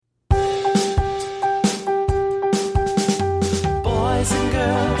Boys and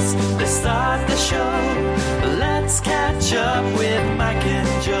girls, let's start the show. Let's catch up with Mike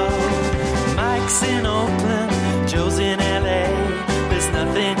and Joe. Mike's in Oakland, Joe's in LA. There's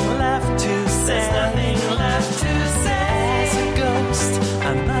nothing left to say. There's nothing left to say. As a ghost,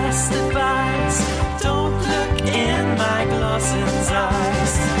 I must advise, don't look in Mike Lawson's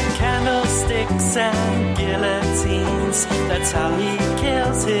eyes. Candlesticks and guillotines, that's how he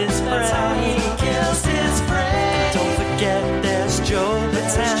kills his prey. That's how he kills his prey. Don't forget there's Joe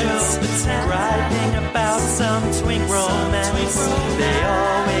Betance, writing about some twink romance. They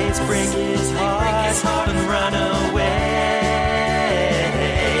always break his heart and run away.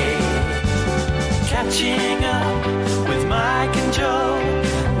 Catching up with Mike and Joe.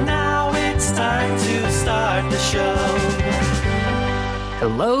 Now it's time to start the show.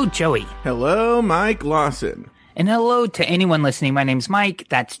 Hello, Joey. Hello, Mike Lawson. And hello to anyone listening. My name's Mike.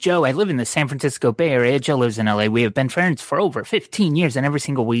 That's Joe. I live in the San Francisco Bay Area. Joe lives in LA. We have been friends for over 15 years, and every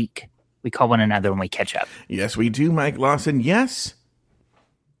single week we call one another when we catch up. Yes, we do, Mike Lawson. Yes,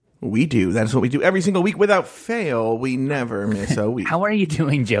 we do. That's what we do every single week without fail. We never miss a week. How are you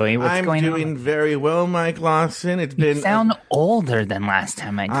doing, Joey? What's going on? I'm doing very well, Mike Lawson. You sound older than last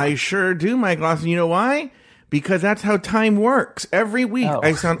time I talked. I sure do, Mike Lawson. You know why? Because that's how time works. Every week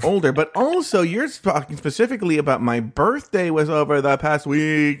I sound older. But also, you're talking specifically about my birthday was over the past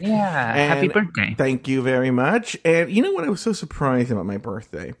week. Yeah, and happy birthday. Thank you very much. And you know what I was so surprised about my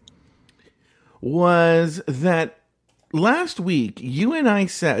birthday? Was that last week, you and I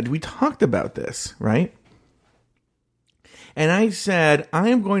said, we talked about this, right? And I said, I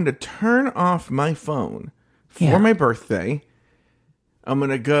am going to turn off my phone for my birthday. I'm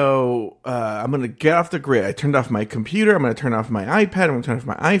going to get off the grid. I turned off my computer. I'm going to turn off my iPad. I'm going to turn off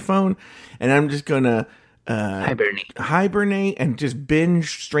my iPhone. And I'm just going to hibernate and just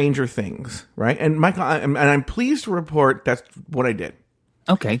binge Stranger Things, right? And Michael, I'm pleased to report that's what I did.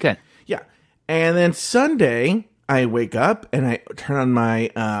 Okay, good. Yeah. And then Sunday, I wake up and I turn on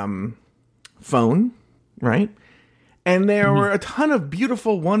my phone, right? And there were a ton of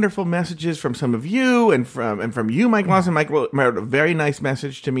beautiful, wonderful messages from some of you and from you, Mike Lawson. Mike wrote a very nice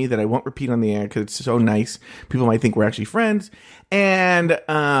message to me that I won't repeat on the air because it's so nice. People might think we're actually friends. And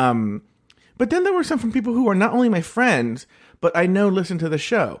but then there were some from people who are not only my friends, but I know listen to the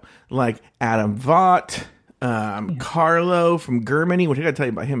show, like Adam Vaught, Carlo from Germany, which I got to tell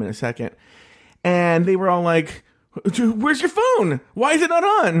you about him in a second. And they were all like, where's your phone? Why is it not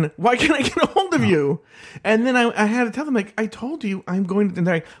on? Why can't I get a hold of you? And then I had to tell them, like, I told you I'm going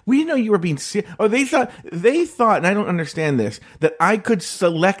to. We know you were being serious. Oh, they thought, and I don't understand this, that I could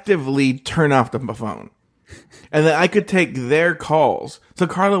selectively turn off the phone, and that I could take their calls. So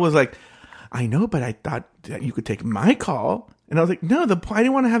Carla was like, I know, but I thought that you could take my call, and I was like, no, I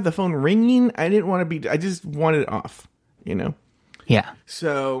didn't want to have the phone ringing. I didn't want to be. I just wanted it off, you know. Yeah.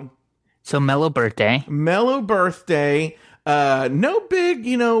 So mellow birthday. No big,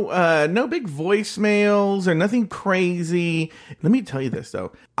 no big voicemails or nothing crazy. Let me tell you this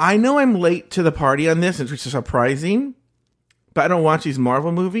though. I know I'm late to the party on this, which is surprising, but I don't watch these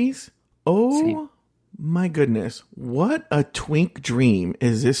Marvel movies. Oh my goodness. What a twink dream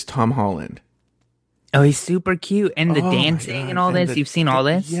is this Tom Holland. Oh, he's super cute. And the dancing and all this. You've seen all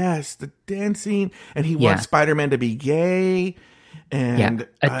this? Yes, the dancing. And he wants Spider-Man to be gay. And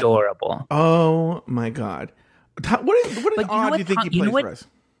adorable. Oh my God! What are the odds you think he plays for us?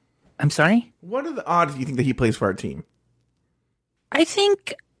 I'm sorry. What are the odds you think that he plays for our team? I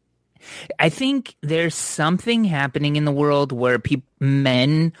think there's something happening in the world where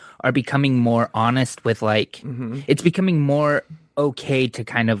men are becoming more honest with it's becoming more okay to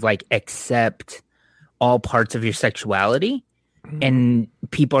kind of like accept all parts of your sexuality, and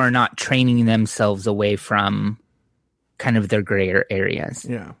people are not training themselves away from kind of their grayer areas.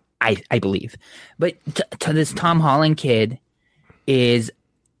 Yeah. I believe. But to this Tom Holland kid is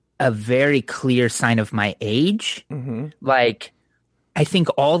a very clear sign of my age. Mm-hmm. Like, I think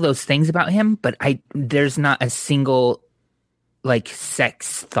all those things about him, but there's not a single like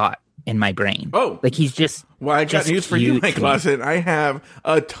sex thought in my brain. Oh. Like he's just Well, I got news for you, Mike Lawson. I have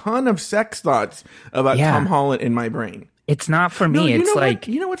a ton of sex thoughts about Tom Holland in my brain. It's not for me. It's like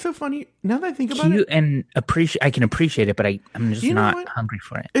you know what's so funny? Now that I think about cute it, and I can appreciate it, but I'm just not hungry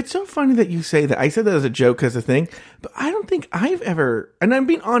for it. It's so funny that you say that. I said that as a joke as a thing, but I don't think I've ever. And I'm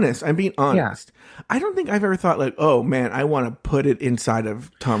being honest. Yeah. I don't think I've ever thought like, oh man, I want to put it inside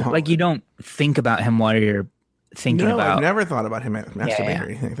of Tom Holland. Like you don't think about him while you're thinking about. No, I've never thought about him masturbating or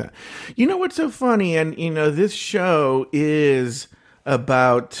anything like that. You know what's so funny? And this show is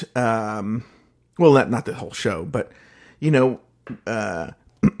about. Well, not the whole show, but. I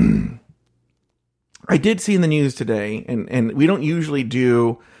I did see in the news today, and we don't usually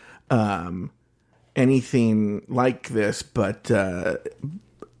do anything like this, but I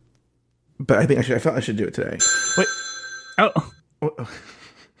think I felt I should do it today. Wait. Oh.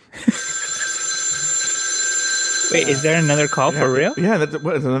 Wait, is there another call for real? Yeah, that's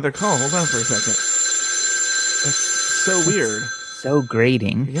another call. Hold on for a second. That's so weird. So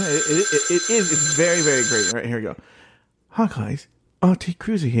grating. Yeah, it is. It's very, very great. Right, here we go. Hi, guys. RT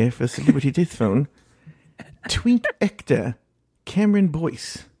Cruiser here for Celebrity Death Phone. Twink Ector Cameron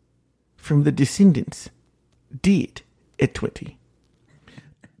Boyce from The Descendants dead at 20.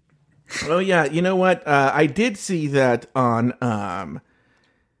 Oh, yeah. You know what? I did see that on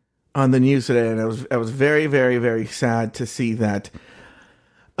the news today, and I was very, very, very sad to see that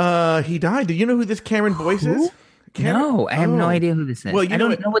he died. Do you know who this Cameron Boyce is? No, I have no idea who this is. Well, I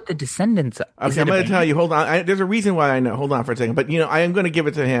don't know what the Descendants are. Okay, I'm going to tell you. Hold on. There's a reason why I know. Hold on for a second. But, I am going to give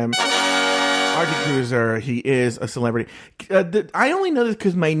it to him. RT Cruiser, he is a celebrity. I only know this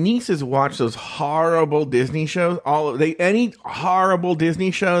because my nieces watch those horrible Disney shows. Any horrible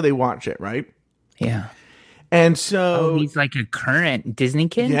Disney show, they watch it, right? Yeah. And so he's like a current Disney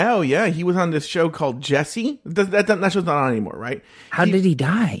kid? Yeah, yeah. He was on this show called Jessie. That show's not on anymore, right? How did he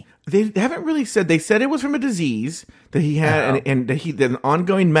die? They haven't really said. They said it was from a disease that he had, and that he had an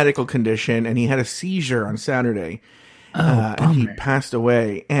ongoing medical condition, and he had a seizure on Saturday. And he passed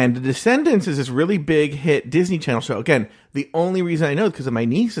away. And The Descendants is this really big hit Disney Channel show. Again, the only reason I know is because my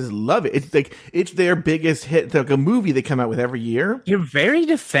nieces love it. It's their biggest hit. It's like a movie they come out with every year. You're very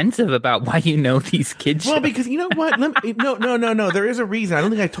defensive about why you know these kids. Well, because you know what? No. There is a reason. I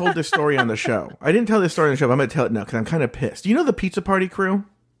don't think I told this story on the show. I didn't tell this story on the show, but I'm going to tell it now because I'm kind of pissed. You know the Pizza Party crew?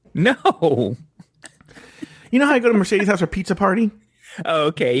 No. You know how I go to Mercedes' house for pizza party? Oh,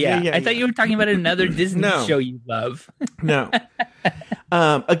 okay, yeah. I thought you were talking about another Disney show you love. No.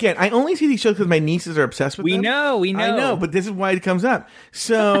 Again, I only see these shows because my nieces are obsessed with them. We know. I know, but this is why it comes up.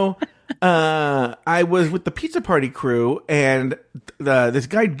 So, I was with the Pizza Party crew, and this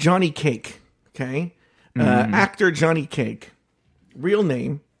guy, Johnny Cake, okay? Actor Johnny Cake. Real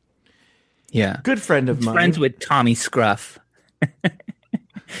name. Yeah. Good friend of mine. Friends with Tommy Scruff. Do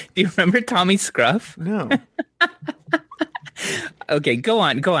you remember Tommy Scruff? No. Okay, go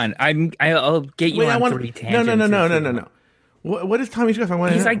on. I'll get you on 3 tangents. No. What is Tommy Scruff?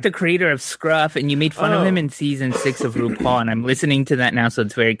 He's like the creator of Scruff, and you made fun of him in season 6 of RuPaul, and I'm listening to that now, so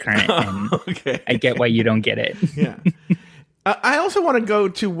it's very current. And okay. I get why you don't get it. Yeah. I also want to go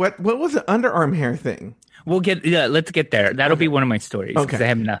to what was the underarm hair thing? Let's get there. That'll be one of my stories because I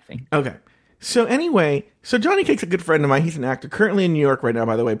have nothing. Okay. So anyway, Johnny Cake's a good friend of mine. He's an actor currently in New York right now,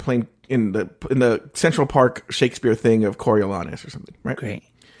 by the way, playing in the Central Park Shakespeare thing of Coriolanus or something, right? Great.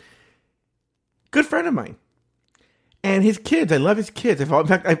 Good friend of mine. And his kids, I love his kids. In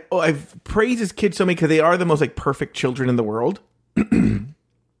fact, I've praised his kids so many because they are the most perfect children in the world.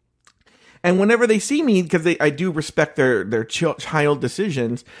 And whenever they see me, because I do respect their child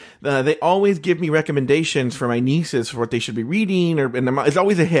decisions, they always give me recommendations for my nieces for what they should be reading. And it's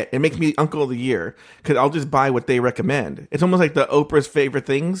always a hit. It makes me Uncle of the Year because I'll just buy what they recommend. It's almost like the Oprah's favorite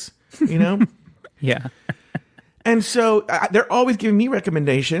things, you know? Yeah. And so they're always giving me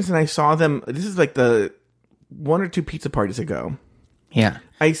recommendations, and I saw them. This is like the 1 or 2 pizza parties ago. Yeah.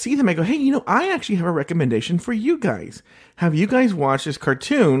 I see them. I go, hey, I actually have a recommendation for you guys. Have you guys watched this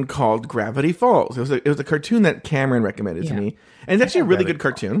cartoon called Gravity Falls? It was a cartoon that Cameron recommended to me. And it's actually a really good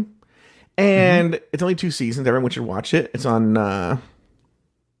cartoon. And it's only 2 seasons. Everyone should watch it. It's on,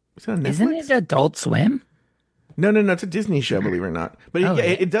 is it on Netflix? Isn't it Adult Swim? No. It's a Disney show, believe it or not. But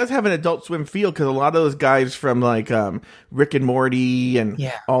it does have an Adult Swim feel because a lot of those guys from Rick and Morty and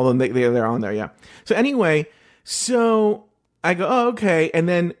all of them, they're on there, yeah. So anyway, I go, oh, okay. And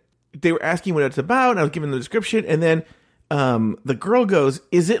then they were asking what it's about. And I was giving the description. And then the girl goes,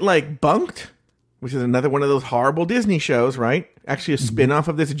 is it like Bunked? Which is another one of those horrible Disney shows, right? Actually a spin-off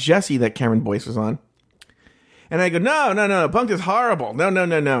of this Jessie that Cameron Boyce was on. And I go, no. Bunked is horrible. No.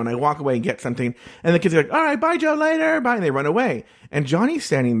 And I walk away and get something. And the kids are like, all right, bye, Joe, later. Bye. And they run away. And Johnny's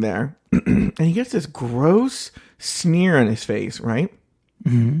standing there. And he gets this gross sneer on his face, right?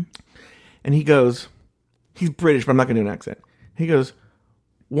 Mm-hmm. And he goes, he's British, but I'm not going to do an accent. He goes,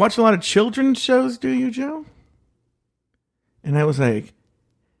 watch a lot of children's shows, do you, Joe? And I was like,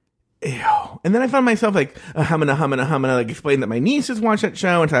 ew. And then I found myself humming, explaining that my nieces watch that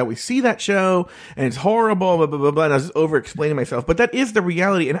show, and I always see that show, and it's horrible, blah, blah, blah, blah. And I was just over-explaining myself. But that is the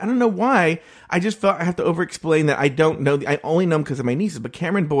reality, and I don't know why. I just felt I have to over-explain that I don't know. I only know him because of my nieces. But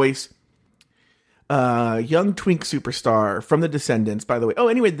Cameron Boyce, young twink superstar from The Descendants, by the way. Oh,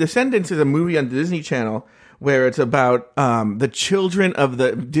 anyway, Descendants is a movie on the Disney Channel where it's about the children of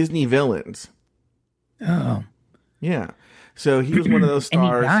the Disney villains. Oh. Yeah. So he was one of those And he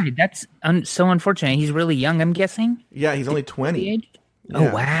stars. died. That's so unfortunate. He's really young, I'm guessing. Yeah, he's only The 20. age? Yeah.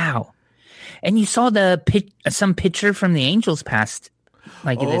 Oh, wow. And you saw some picture from the Angels past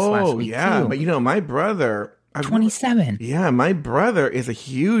this last week, yeah. too. But, my brother... 27. Yeah, my brother is a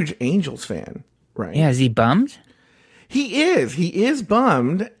huge Angels fan, right? Yeah, is he bummed? He is. He is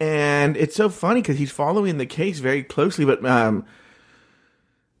bummed, and it's so funny because he's following the case very closely, but...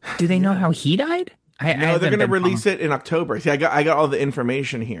 Do they know how he died? No, they're going to release it in October. See, I got all the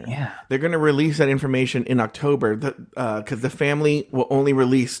information here. Yeah. They're going to release that information in October because the family will only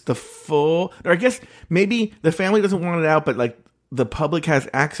release the full... Or I guess maybe the family doesn't want it out, but like the public has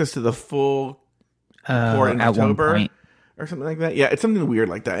access to the full report in at one October point. or something like that. Yeah, it's something weird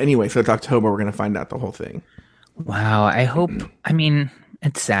like that. Anyway, so it's October. We're going to find out the whole thing. Wow, I hope... I mean,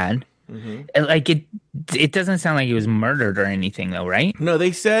 it's sad. Like, it doesn't sound like he was murdered or anything, though, right? No,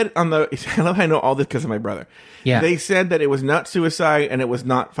 they said on the... I love how I know all this because of my brother. Yeah. They said that it was not suicide and it was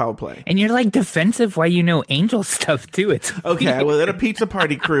not foul play. And you're, like, defensive why you know Angel stuff, too. It's Okay, I was at a pizza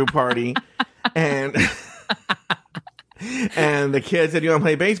crew party, and and the kid said, "You want to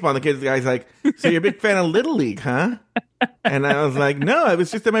play baseball?" And the guy's like, "So you're a big fan of Little League, huh?" And I was like, "No, it was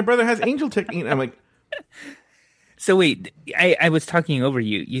just that my brother has Angel ticket." I'm like, So wait, I was talking over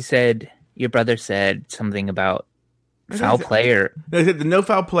you. You said your brother said something about foul play or... They said no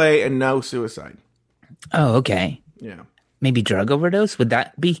foul play and no suicide. Oh, okay. Yeah. Maybe drug overdose? Would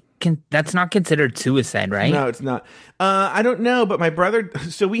that be... that's not considered suicide, right? No, it's not. I don't know, but my brother...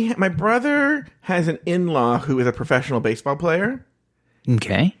 So my brother has an in-law who is a professional baseball player.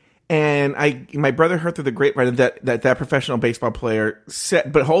 Okay. And my brother heard through the grapevine that professional baseball player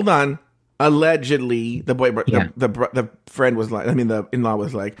said... But hold on. Allegedly, the friend was like... I mean, the in-law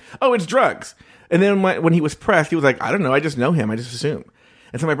was like, "Oh, it's drugs." And then when he was pressed, he was like, "I don't know. I just know him. I just assume."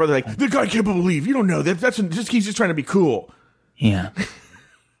 And so my brother like, "The guy can't believe. You don't know that. He's just trying to be cool." Yeah.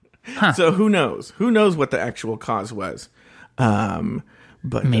 So who knows? Who knows what the actual cause was?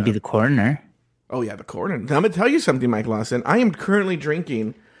 But Maybe the coroner. Oh yeah, the coroner. Now, I'm gonna tell you something, Mike Lawson. I am currently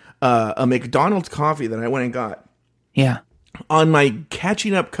drinking a McDonald's coffee that I went and got Yeah. on my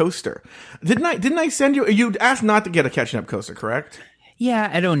Catching Up coaster. Didn't I send you? You asked not to get a Catching Up coaster, correct? Yeah,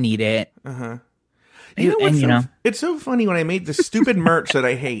 I don't need it. It's so funny when I made the stupid merch that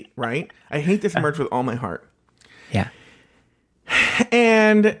I hate. Right? I hate this merch with all my heart. Yeah.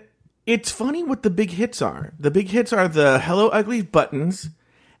 And it's funny what the big hits are. The big hits are the Hello Ugly buttons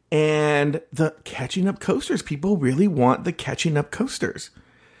and the Catching Up coasters. People really want the Catching Up coasters.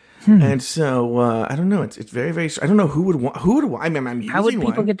 And so I don't know. It's very, very. I don't know who would want. I mean, I'm using How would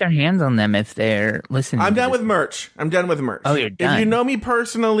people get their hands on them if they're listening? I'm done with merch. Oh, you're done. If you know me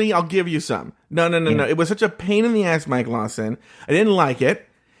personally, I'll give you some. No. It was such a pain in the ass, Mike Lawson. I didn't like it.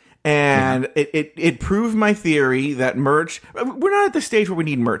 And it proved my theory that merch... We're not at the stage where we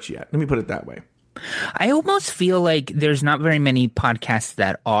need merch yet. Let me put it that way. I almost feel like there's not very many podcasts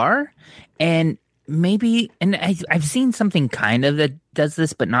that are. And maybe... And I've seen something kind of that does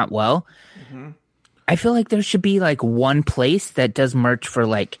this, but not well. Mm-hmm. I feel like there should be like one place that does merch for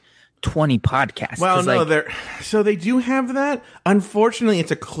like 20 podcasts. Well, no, they do have that. Unfortunately,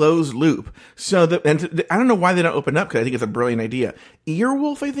 it's a closed loop. So I don't know why they don't open up, because I think it's a brilliant idea.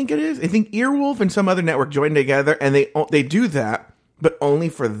 Earwolf, I think it is. I think Earwolf and some other network joined together, and they do that, but only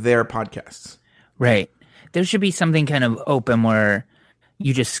for their podcasts. Right. There should be something kind of open where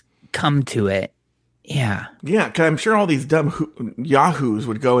you just come to it. Yeah. Yeah, because I'm sure all these dumb yahoos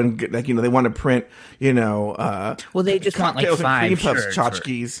would go and get, like, they want to print, well, they just want like 5 cream puffs, shirts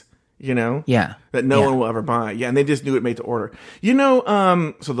tchotchkes. Yeah. That no one will ever buy. Yeah, and they just knew it made to order.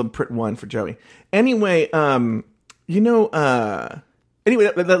 So they'll print one for Joey. Anyway, anyway,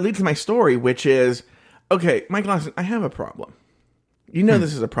 that leads to my story, which is, okay, Mike Lawson, I have a problem.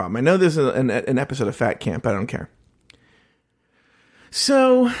 This is a problem. I know this is an episode of Fat Camp, but I don't care.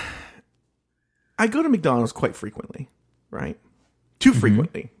 So, I go to McDonald's quite frequently, right? Too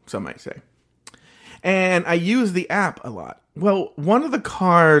frequently, some might say. And I use the app a lot. Well, one of the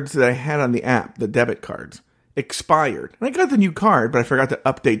cards that I had on the app, the debit cards, expired. And I got the new card, but I forgot to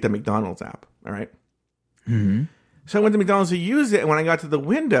update the McDonald's app. All right? Mm-hmm. So I went to McDonald's to use it, and when I got to the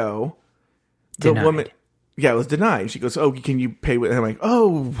window, the woman... Yeah, it was denied. She goes, "Oh, can you pay with..." And I'm like,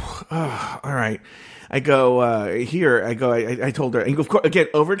 oh, all right. I go, here. I told her. And of course, again,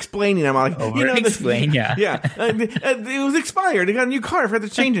 over-explaining. I'm like, over-explain, yeah. Yeah. It was expired. I got a new card. I forgot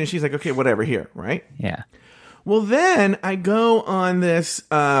to change it. And she's like, "Okay, whatever, here," right? Yeah. Well, then I go on this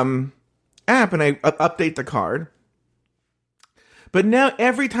app and I update the card. But now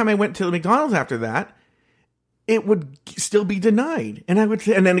every time I went to the McDonald's after that, it would still be denied. And I would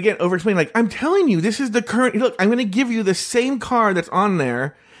say, and then again, over explain, like, I'm telling you, this is the current, look, I'm going to give you the same card that's on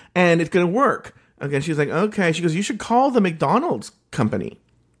there and it's going to work. Again, she's like, okay. She goes, you should call the McDonald's company.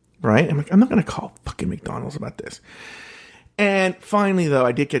 Right? I'm like, I'm not going to call fucking McDonald's about this. And finally, though,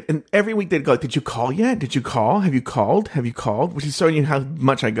 I did get, and every week they'd go, did you call yet? Did you call? Have you called? Have you called? Which is showing you how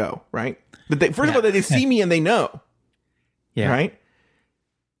much I go, right? But they, first of all, they see me and they know. Yeah. Right?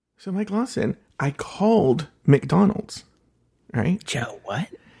 So, Mike Lawson, I called McDonald's. Right? Joe, what?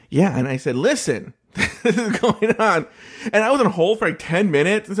 Yeah. And I said, listen, this is going on. And I was on hold for like 10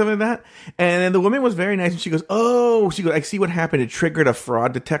 minutes and stuff like that. And then the woman was very nice. And she goes, I see what happened. It triggered a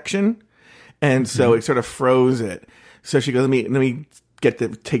fraud detection. And so it sort of froze it. So she goes, let me get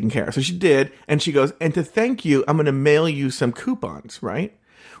that taken care of. So she did. And she goes, and to thank you, I'm going to mail you some coupons, right?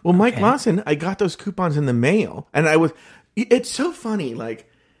 Well, Mike Lawson, I got those coupons in the mail. And it's so funny. Like,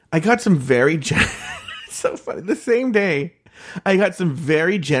 I got some very, it's so funny. The same day, I got some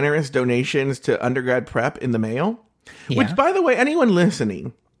very generous donations to undergrad prep in the mail. Yeah. Which, by the way, anyone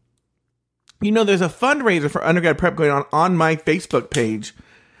listening, there's a fundraiser for undergrad prep going on my Facebook page.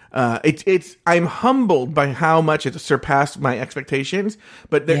 I'm humbled by how much it surpassed my expectations,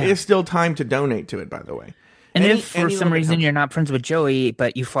 but there is still time to donate to it, by the way. And if for some reason you're not friends with Joey,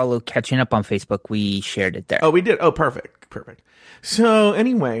 but you follow Catching Up on Facebook, we shared it there. Oh, we did? Oh, perfect. So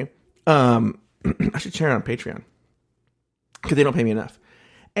anyway, I should share it on Patreon because they don't pay me enough.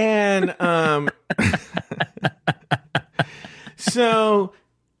 And so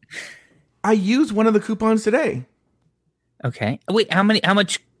I used one of the coupons today. Okay. Wait, how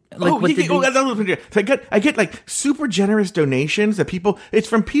much? Like, so I get like super generous donations that it's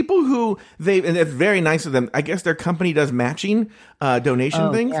from people who and it's very nice of them. I guess their company does matching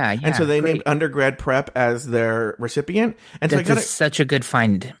donation things. Yeah, and so they named undergrad prep as their recipient. And that's such a good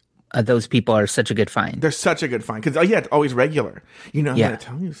find. Those people are such a good find. They're such a good find because it's always regular. I'm going to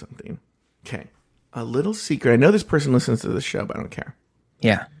tell you something. Okay, a little secret. I know this person listens to the show, but I don't care.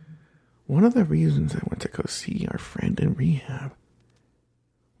 Yeah. One of the reasons I went to go see our friend in rehab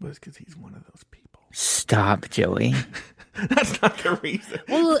was because he's one of those people. Stop, Joey. That's not the reason.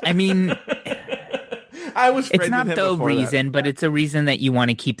 Well, I mean, it's not the reason, but it's a reason that you want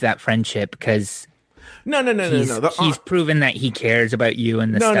to keep that friendship because no. He's proven that he cares about you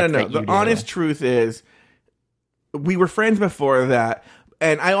and the stuff that you do. The honest truth is, we were friends before that.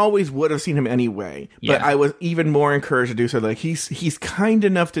 And I always would have seen him anyway, but I was even more encouraged to do so. Like he's kind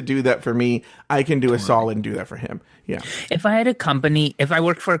enough to do that for me. I can do a solid and do that for him. Yeah. If I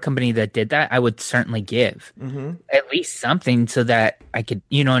worked for a company that did that, I would certainly give at least something so that I could,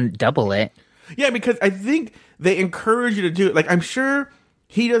 double it. Yeah, because I think they encourage you to do it. Like I'm sure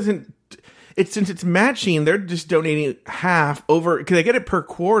he doesn't. Since it's matching, they're just donating half over because they get it per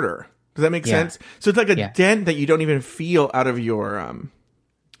quarter. Does that make sense? So it's like a dent that you don't even feel out of your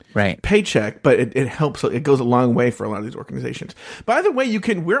paycheck, but it helps. It goes a long way for a lot of these organizations. By the way,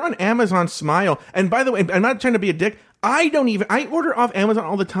 we're on Amazon Smile. And by the way, I'm not trying to be a dick. I order off Amazon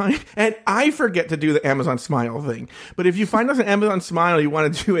all the time and I forget to do the Amazon Smile thing. But if you find us on Amazon Smile, you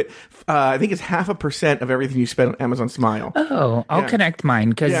want to do it. I think it's 0.5% of everything you spend on Amazon Smile. Oh, I'll connect mine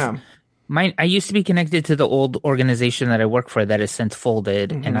because I used to be connected to the old organization that I work for that has since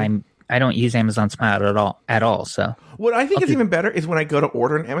folded and I don't use Amazon Smile at all. So what I think is even better is when I go to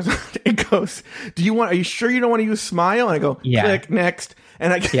order on Amazon, it goes, are you sure you don't want to use Smile? And I go, click next.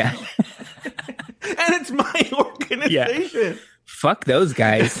 And and it's my organization. Yeah. Fuck those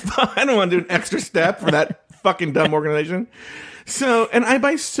guys. I don't want to do an extra step for that fucking dumb organization. So, and I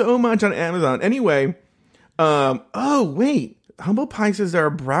buy so much on Amazon. Anyway, wait. Humble Pie says there are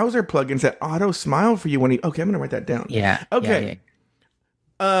browser plugins that auto smile for you when okay, I'm going to write that down. Yeah. Okay.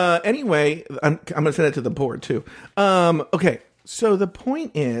 Yeah. Anyway, I'm going to send it to the board too. Okay. So the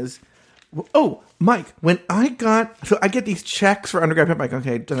point is, Mike, I get these checks for undergrad prep. Like,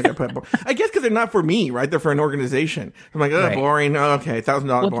 okay, undergrad prep. I guess because they're not for me, right? They're for an organization. I'm like, boring. Oh, okay, $1,000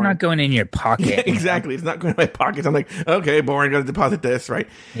 boring. It's not going in your pocket. Yeah, exactly. It's not going in my pockets. I'm like, okay, boring. Got to deposit this, right?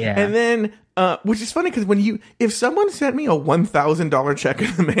 Yeah. And then, which is funny because if someone sent me a $1,000 check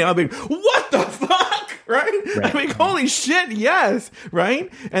in the mail, I'd be like, what the fuck? Right? I mean, holy shit, yes,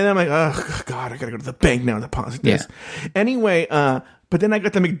 right? And then I'm like, oh, God, I got to go to the bank now and deposit this. Yeah. Anyway, but then I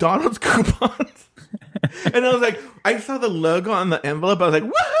got the McDonald's coupons. And I was like, I saw the logo on the envelope. I was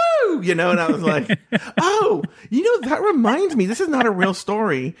like, woohoo! And I was like, that reminds me. This is not a real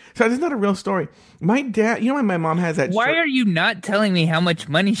story. So this is not a real story. My dad, my mom has that. Why are you not telling me how much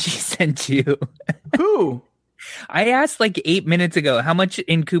money she sent you? Who? I asked like 8 minutes ago, how much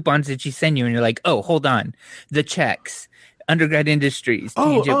in coupons did she send you? And you're like, oh, hold on. The checks, Undergrad Industries,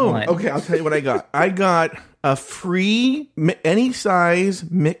 Tangent One. Okay, I'll tell you what I got. I got a free any size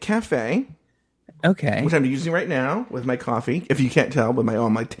McCafe, Okay. which I'm using right now with my coffee. If you can't tell, with all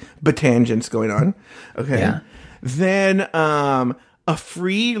my batangents going on. Okay. Yeah. Then a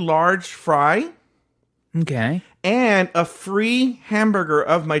free large fry Okay. and a free hamburger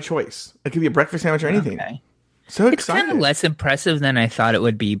of my choice. It could be a breakfast sandwich or anything. Okay. So It's kind excited. of less impressive than I thought it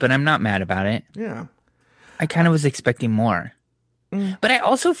would be, but I'm not mad about it. Yeah. I kind of was expecting more. But I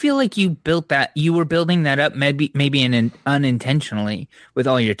also feel like you were building that up maybe unintentionally with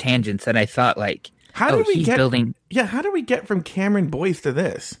all your tangents that I thought like, How did we he's get building. Yeah, how did we get from Cameron Boyce to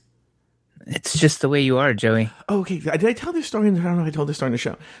this? It's just the way you are, Joey. Oh, okay, did I tell this story? I don't know if I told this story in the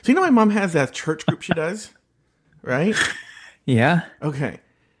show. So my mom has that church group she does, right? Yeah. Okay.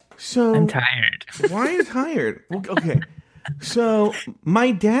 So I'm tired. Why are you tired? Well, okay. So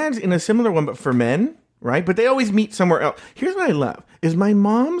my dad's in a similar one, but for men, right? But they always meet somewhere else. Here's what I love is my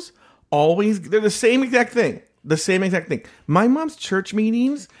mom's they're the same exact thing. The same exact thing. My mom's church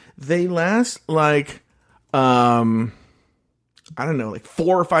meetings, they last like, I don't know, like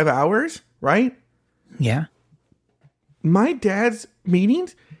 4 or 5 hours, right? Yeah. My dad's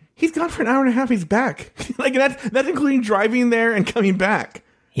meetings, he's gone for an hour and a half. He's back. Like that's including driving there and coming back.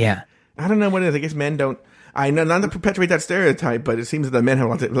 Yeah. I don't know what it is. I guess men don't. I know not to perpetuate that stereotype, but it seems that men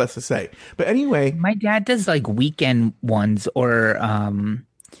have less to say. But anyway, My dad does like weekend ones or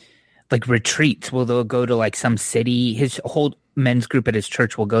like retreats. Well, they'll go to like some city. His whole men's group at his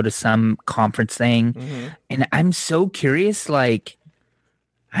church will go to some conference thing. And I'm so curious, like,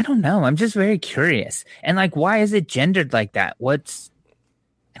 I don't know. I'm just very curious. And like, why is it gendered like that? I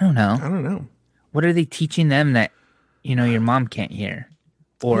don't know. I don't know. What are they teaching them that, your mom can't hear?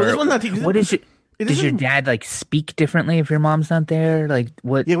 Or Well, this one's not teaching- what is it? It Does your isn't- dad like speak differently if your mom's not there? Like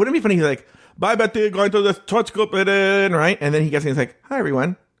what? Yeah, wouldn't it be funny? He's like, "Bye, Betty, going to the church group, right?" And then he gets in. He's like, "Hi,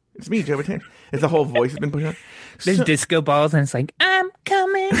 everyone. It's me, Joe Batan." It's the whole voice has been pushed on. There's disco balls and it's like, I'm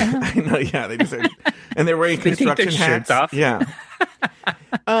coming out. I know. Yeah, they just and they're wearing They take their construction hats shirts off. Yeah.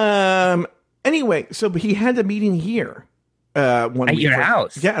 Anyway, so he had a meeting here. 1 week At your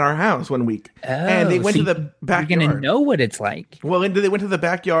house? Yeah, at our house 1 week. And they went so to the backyard. You're gonna know what it's like. Well, and they went to the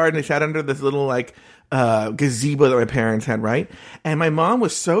backyard and they sat under this little like gazebo that my parents had, right? And my mom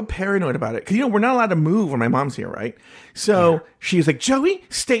was so paranoid about it because we're not allowed to move when my mom's here, right? So she was like, "Joey,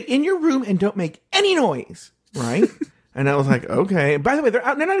 stay in your room and don't make any noise," right? And I was like, "Okay." By the way, they're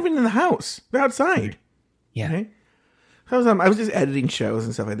not even in the house; they're outside. Yeah. Okay. So I was just editing shows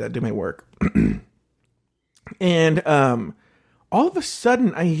and stuff like that, do my work, and all of a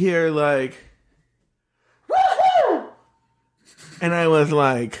sudden I hear like. And I was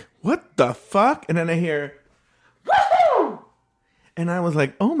like, what the fuck? And then I hear, woohoo! And I was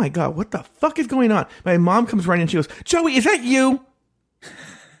like, oh my God, what the fuck is going on? My mom comes running and she goes, Joey, is that you?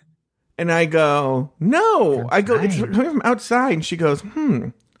 And I go, no. I go, it's coming from outside. And she goes, So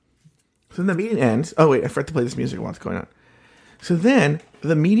then the meeting ends. Oh, wait, I forgot to play this music while it's going on. So then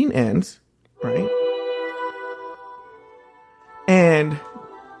the meeting ends, right? And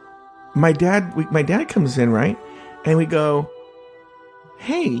my dad comes in, right? And we go,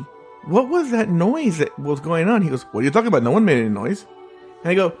 hey, what was that noise that was going on? He goes, what are you talking about? No one made any noise.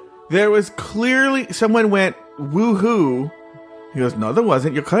 And I go, there was clearly, someone went, woohoo. He goes, no, there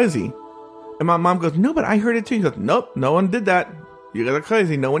wasn't. You're crazy. And my mom goes, no, but I heard it too. He goes, nope, no one did that. You guys are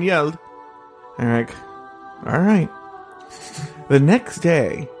crazy. No one yelled. I'm like, all right. The next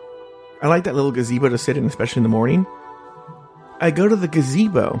day, I like that little gazebo to sit in, especially in the morning. I go to the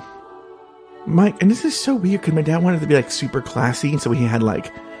gazebo. And this is so weird because my dad wanted to be like super classy, and so he had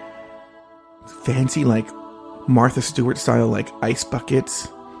like fancy, like Martha Stewart style, like ice buckets,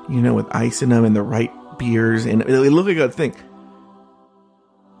 with ice in them and the right beers, and it looked like a thing.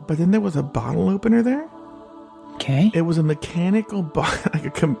 But then there was a bottle opener there. Okay. It was a mechanical bottle, like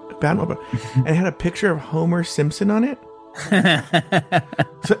a compatible bottle, and it had a picture of Homer Simpson on it.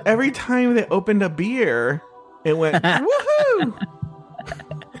 So every time they opened a beer, it went woohoo.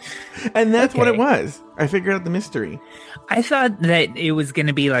 And that's what it was. I figured out the mystery. I thought that it was going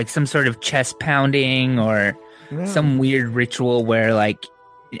to be like some sort of chest pounding or some weird ritual where, like,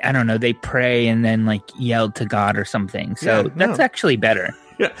 I don't know, they pray and then like yell to God or something. So that's actually better.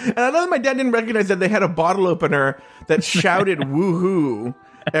 Yeah. And I know that my dad didn't recognize that they had a bottle opener that shouted woohoo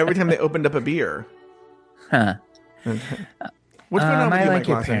every time they opened up a beer. Huh. What's going on with I you, like Mike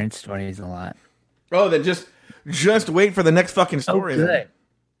your Lawson? parents' stories a lot. Oh, then just wait for the next fucking story. Oh, good.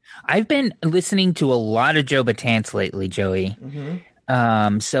 I've been listening to a lot of Joe Batance lately, Joey.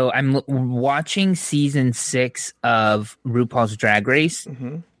 Mm-hmm. So I'm watching season 6 of RuPaul's Drag Race,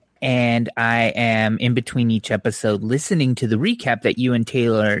 and I am in between each episode listening to the recap that you and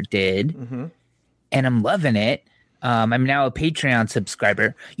Taylor did. and I'm loving it. I'm now a Patreon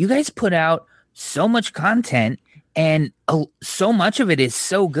subscriber. You guys put out so much content, and so much of it is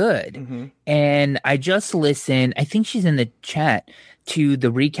so good. Mm-hmm. And I just listened, I think she's in the chat, to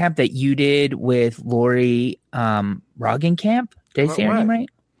the recap that you did with Lori Roggenkamp. Did I say her name right?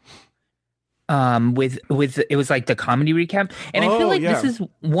 With it was like the comedy recap, and I feel like this is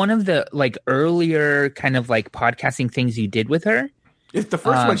one of the like earlier kind of like podcasting things you did with her. It's the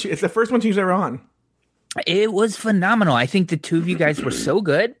first one. It's the first one she's ever on. It was phenomenal. I think the two of you guys were so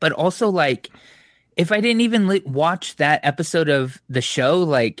good, but also like, if I didn't even watch that episode of the show,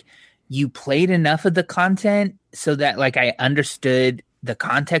 like you played enough of the content so that like I understood the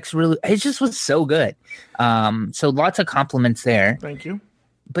context really. It just was so good. So lots of compliments there. Thank you.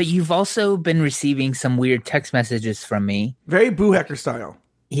 But you've also been receiving some weird text messages from me. Very Boo Hacker style.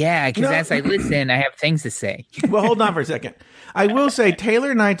 Yeah, because as I listen, I have things to say. Well, hold on for a second. I will say,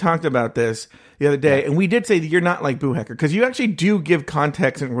 Taylor and I talked about this the other day, and we did say that you're not like Boo Hacker, because you actually do give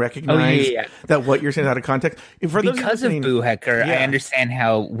context and recognize that what you're saying is out of context. Because of Boo Hacker, I understand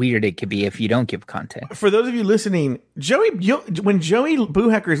how weird it could be if you don't give context. For those of you listening, when Joey Boo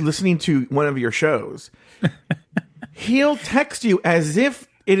Hacker is listening to one of your shows, he'll text you as if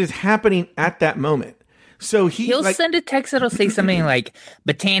it is happening at that moment. So he'll send a text that'll say something like,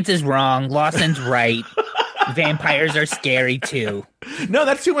 Batanz is wrong, Lawson's right, vampires are scary too. No,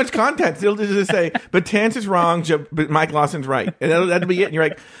 that's too much content. He'll just say, Batanz is wrong, but Mike Lawson's right. And that'll be it. And you're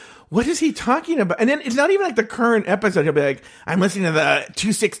like, what is he talking about? And then it's not even like the current episode. He'll be like, I'm listening to the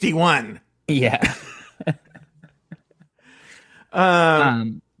 261. Yeah.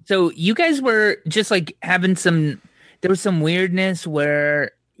 So you guys were just like having there was some weirdness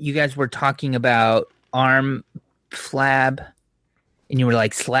where you guys were talking about arm flab and you were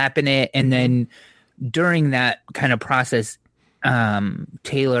like slapping it. And then during that kind of process,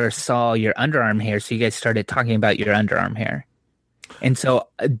 Taylor saw your underarm hair. So you guys started talking about your underarm hair. And so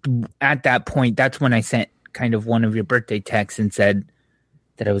at that point, that's when I sent kind of one of your birthday texts and said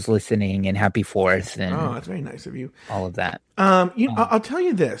that I was listening and happy 4th. And that's very nice of you. All of that. I'll tell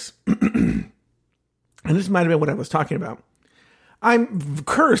you this, and this might have been what I was talking about. I'm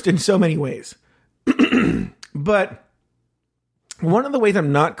cursed in so many ways, but one of the ways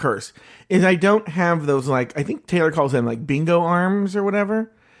I'm not cursed is I don't have those, like, I think Taylor calls them like bingo arms or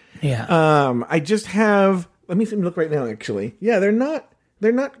whatever. Yeah. I just have, let me look right now, actually. Yeah, they're not,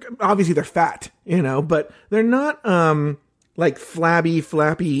 obviously they're fat, but they're not, like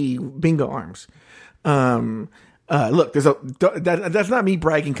flappy bingo arms. Look, that's not me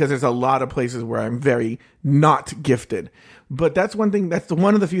bragging, because there's a lot of places where I'm very not gifted, but that's one thing. That's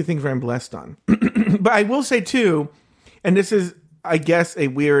one of the few things where I'm blessed on. But I will say too, and this is, I guess, a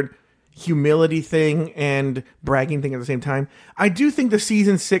weird humility thing and bragging thing at the same time. I do think the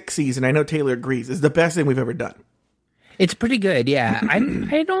season 6 season, I know Taylor agrees, is the best thing we've ever done. It's pretty good. Yeah.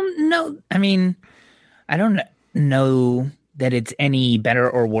 I don't know. I mean, I don't know that it's any better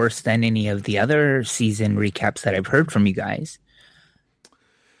or worse than any of the other season recaps that I've heard from you guys.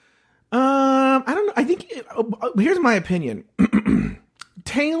 I don't know. I think here's my opinion.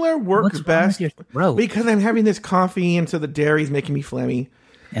 Taylor works best because I'm having this coffee, and so the dairy's making me phlegmy.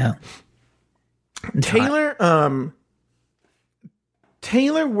 Yeah.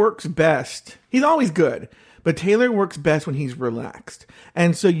 Taylor works best. He's always good, but Taylor works best when he's relaxed.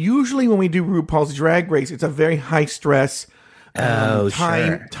 And so usually when we do RuPaul's Drag Race, it's a very high stress,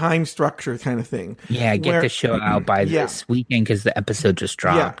 time structure kind of thing. Yeah, get the show out by this weekend because the episode just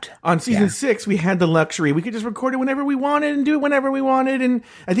dropped. Yeah. On season 6, we had the luxury. We could just record it whenever we wanted and do it whenever we wanted. And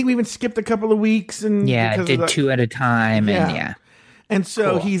I think we even skipped a couple of weeks. And did 2 at a time. And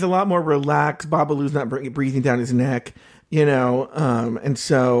so he's a lot more relaxed. Babalu's not breathing down his neck, and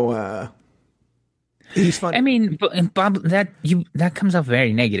so he's fun. I mean, Bob, that comes off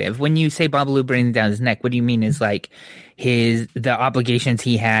very negative. When you say Babalu breathing down his neck, what do you mean is like the obligations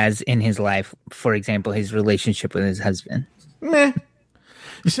he has in his life, for example, his relationship with his husband? Meh.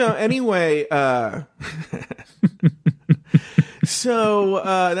 So anyway, thank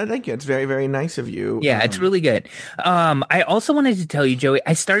you. It's very, very nice of you. Yeah, it's really good. I also wanted to tell you, Joey,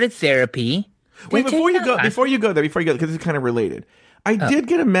 I started therapy. Wait, before you go there, because this is kind of related. I did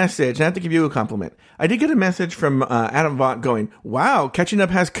get a message, and I have to give you a compliment. I did get a message from Adam Vaught going, wow, Catching Up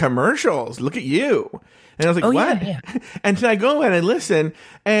has commercials. Look at you. And I was like, what? Yeah. And so I go and I listen,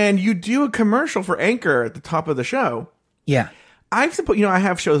 and you do a commercial for Anchor at the top of the show. Yeah. I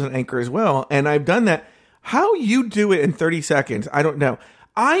have shows on Anchor as well, and I've done that. How you do it in 30 seconds, I don't know.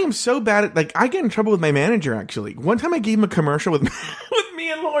 I am so bad at, I get in trouble with my manager, actually. One time I gave him a commercial with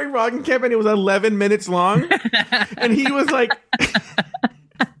me and Lori Roggenkamp, and it was 11 minutes long. And he was like,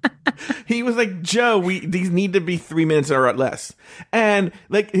 He was like, Joe, these need to be 3 minutes or less. And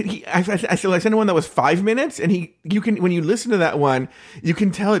like, I sent him one that was 5 minutes, and when you listen to that one, you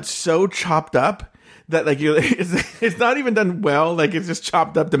can tell it's so chopped up that like it's not even done well. Like it's just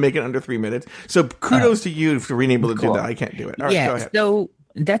chopped up to make it under 3 minutes. So kudos to you for being able to do that. I can't do it. All right, go ahead. So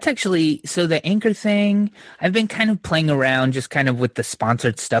that's actually, so the Anchor thing, I've been kind of playing around just kind of with the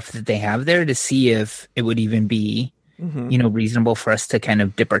sponsored stuff that they have there to see if it would even be, reasonable for us to kind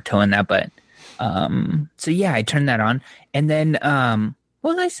of dip our toe in that. But, so yeah, I turned that on. And then,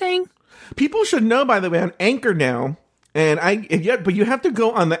 what was I saying? People should know, by the way, on Anchor now, but you have to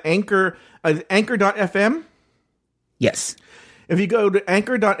go on the Anchor, Anchor.fm. Yes. If you go to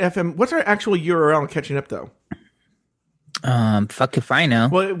Anchor.fm, what's our actual URL? I'm catching up though. Fuck if I know.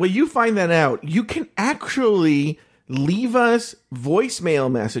 Well, you find that out. You can actually leave us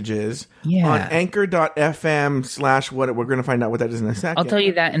voicemail messages on anchor.fm / what we're going to find out what that is in a second. I'll tell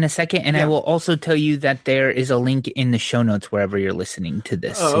you that in a second. And I will also tell you that there is a link in the show notes wherever you're listening to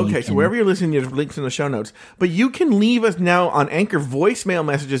this. Oh, okay. So wherever you're listening, there's links in the show notes. But you can leave us now on Anchor voicemail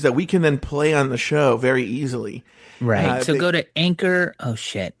messages that we can then play on the show very easily. Right. So go to Anchor. Oh,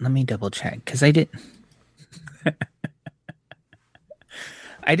 shit. Let me double check because I did.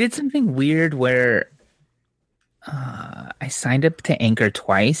 I did something weird where I signed up to Anchor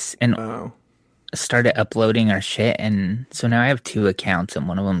twice and started uploading our shit. And so now I have 2 accounts and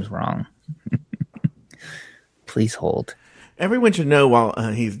one of them's wrong. Please hold. Everyone should know while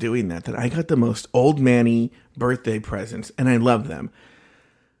he's doing that I got the most old manny birthday presents, and I love them.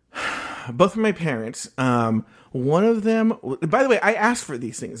 Both from my parents. One of them, by the way, I asked for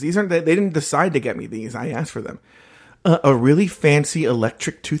these things. They didn't decide to get me these. I asked for them. A really fancy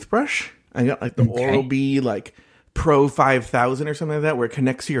electric toothbrush. I got like the Oral-B like Pro 5000 or something like that, where it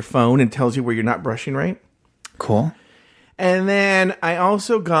connects to your phone and tells you where you're not brushing right. Cool. And then I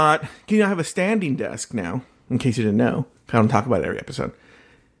also got, I have a standing desk now, in case you didn't know. I don't talk about it every episode.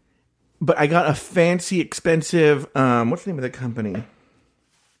 But I got a fancy, expensive, what's the name of the company?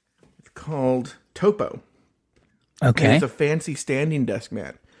 It's called Topo. Okay. And it's a fancy standing desk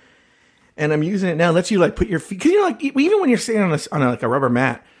mat. And I'm using it now. It lets you like put your feet, because like even when you're sitting on a rubber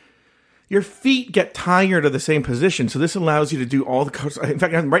mat, your feet get tired of the same position. So this allows you to do all the. In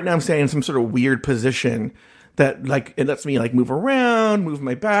fact, right now I'm standing in some sort of weird position that like it lets me like move around, move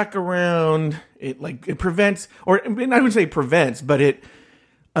my back around. It prevents, or I wouldn't say prevents, but it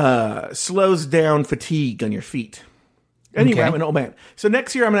slows down fatigue on your feet. Anyway, I'm an old man. So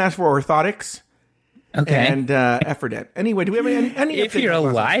next year I'm going to ask for orthotics. Okay. And Effordent. Anyway, do we have any if you're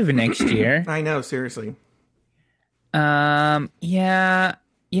alive next year. I know, seriously. Yeah.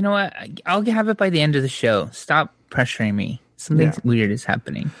 You know what? I'll have it by the end of the show. Stop pressuring me. Something weird is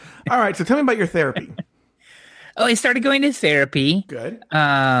happening. All right, so tell me about your therapy. I started going to therapy. Good.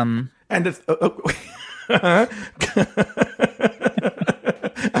 And it's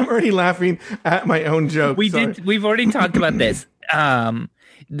I'm already laughing at my own joke. We've already talked about this.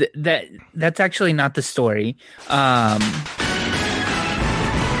 That's actually not the story.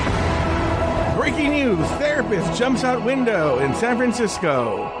 Breaking news: therapist jumps out window in San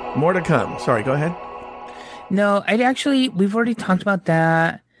Francisco. More to come. Sorry, go ahead. No, we've already talked about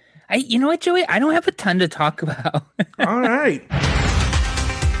that. You know what, Joey? I don't have a ton to talk about. All right.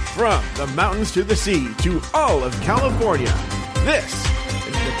 From the mountains to the sea to all of California, this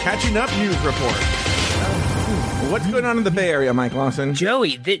is the Catching Up News Report. What's going on in the Bay Area, Mike Lawson?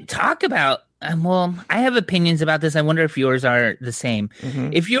 Joey, talk about... well, I have opinions about this. I wonder if yours are the same.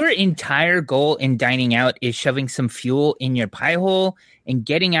 Mm-hmm. If your entire goal in dining out is shoving some fuel in your pie hole and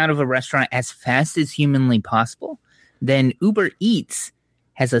getting out of a restaurant as fast as humanly possible, then Uber Eats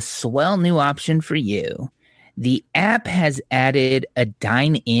has a swell new option for you. The app has added a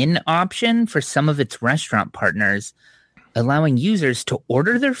dine-in option for some of its restaurant partners, allowing users to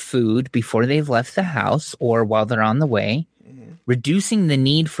order their food before they've left the house or while they're on the way, reducing the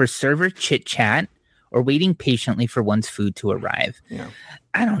need for server chit-chat or waiting patiently for one's food to arrive. Yeah.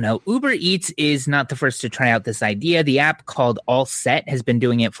 I don't know. Uber Eats is not the first to try out this idea. The app called All Set has been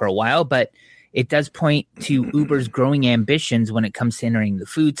doing it for a while, but it does point to Uber's growing ambitions when it comes to entering the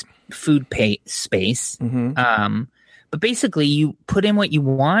food space. Mm-hmm. But basically, you put in what you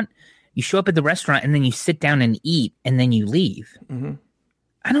want, you show up at the restaurant, and then you sit down and eat, and then you leave. Mm-hmm.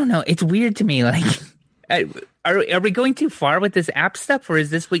 I don't know. It's weird to me. Like, are we going too far with this app stuff, or is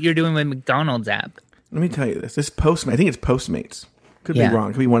this what you're doing with McDonald's app? Let me tell you this. This Postmates. I think it's Postmates. Could be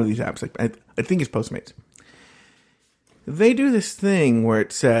wrong. Could be one of these apps. Like I think it's Postmates. They do this thing where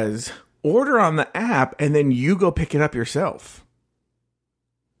it says, order on the app, and then you go pick it up yourself.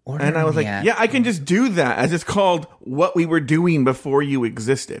 And I was like, yeah, I can just do that, as it's called what we were doing before you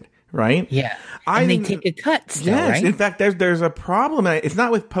existed, right? Yeah. And they take a cut still, yes. right? In fact, there's a problem. And it's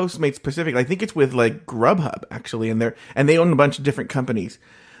not with Postmates specifically. I think it's with like Grubhub actually, and they own a bunch of different companies.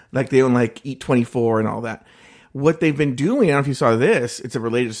 Like they own like Eat24 and all that. What they've been doing, I don't know if you saw this, it's a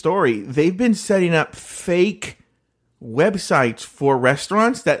related story. They've been setting up fake websites for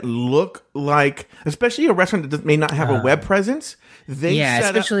restaurants that look like, especially a restaurant that may not have a web presence.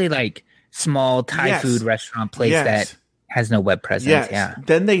 Especially like small Thai food restaurant place that has no web presence. Yes. Yeah.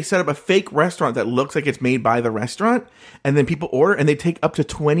 Then they set up a fake restaurant that looks like it's made by the restaurant, and then people order, and they take up to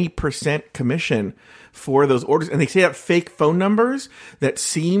 20% commission for those orders, and they set up fake phone numbers that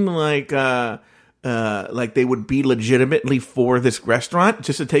seem like they would be legitimately for this restaurant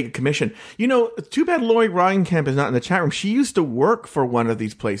just to take a commission. You know, too bad Lori Reinkamp is not in the chat room. She used to work for one of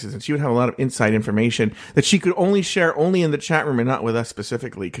these places, and she would have a lot of inside information that she could only share only in the chat room and not with us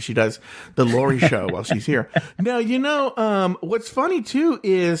specifically, because she does the Lori show while she's here. Now, you know, what's funny too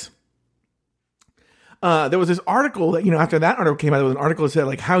is there was this article that, you know, after that article came out, there was an article that said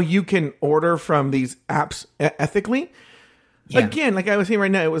like how you can order from these apps ethically. Yeah. Again, like I was saying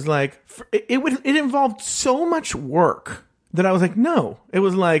right now, it was like it involved so much work that I was like, no. It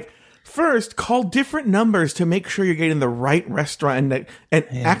was like, first call different numbers to make sure you're getting the right restaurant and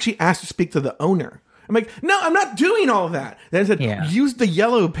actually ask to speak to the owner. I'm like, no, I'm not doing all of that. Then it said, use the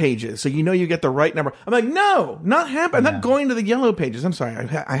yellow pages so you know you get the right number. I'm like, no, not happening. I'm not going to the yellow pages. I'm sorry,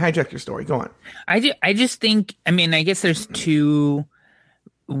 I hijacked your story. Go on. I just think, I mean, I guess there's two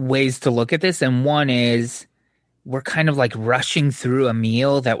ways to look at this, and one is, we're kind of like rushing through a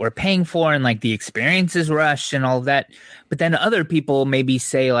meal that we're paying for, and like the experience is rushed and all of that. But then other people maybe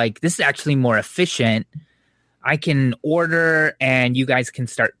say like, this is actually more efficient. I can order and you guys can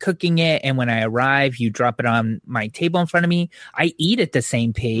start cooking it. And when I arrive, you drop it on my table in front of me. I eat at the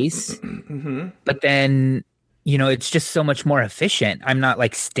same pace, but then, you know, it's just so much more efficient. I'm not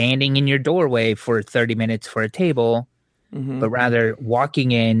like standing in your doorway for 30 minutes for a table, but rather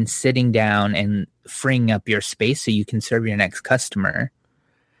walking in, sitting down, and freeing up your space so you can serve your next customer.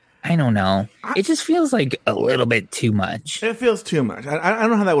 I don't know. It just feels like a little bit too much. It feels too much. I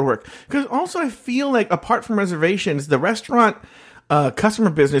don't know how that would work. Because also I feel like apart from reservations, the restaurant customer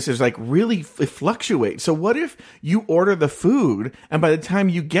business is like really it fluctuates. So what if you order the food and by the time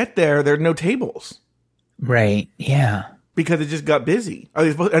you get there are no tables? Right. Yeah. Because it just got busy. Are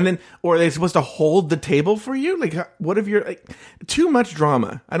they supposed to hold the table for you? Like, what if you're like too much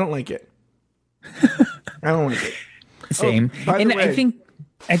drama? I don't like it. I don't like it. Same. And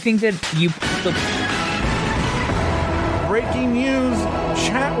I think that you. Breaking news: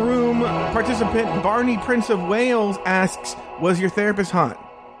 chat room participant Barney, Prince of Wales, asks, "Was your therapist hot?"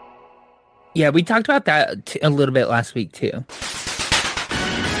 Yeah, we talked about that a little bit last week too.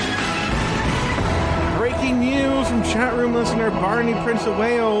 Breaking news from chat room listener Barney, Prince of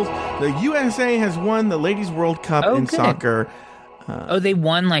Wales: the USA has won the Ladies World Cup in soccer. They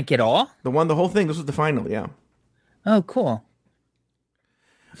won like it all? They won the whole thing. This was the final, yeah. Oh, cool.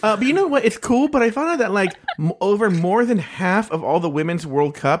 But you know what? It's cool, but I found out that like over more than half of all the Women's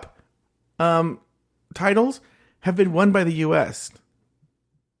World Cup titles have been won by the U.S.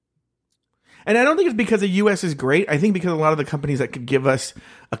 And I don't think it's because the U.S. is great. I think because a lot of the companies that could give us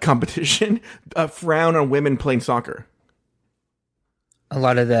a competition frown on women playing soccer. A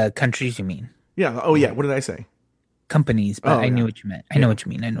lot of the countries, you mean? Yeah. Oh, yeah. What did I say? Companies, but I knew what you meant. I know what you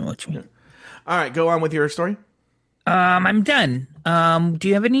mean. All right, go on with your story. I'm done. Do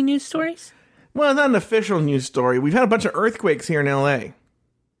you have any news stories? Well, not an official news story. We've had a bunch of earthquakes here in LA.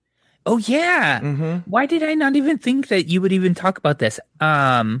 Oh, yeah. Why did I not even think that you would even talk about this?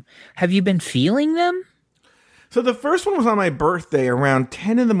 Have you been feeling them? So the first one was on my birthday around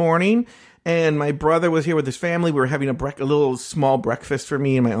 10 in the morning, and my brother was here with his family. We were having a little small breakfast for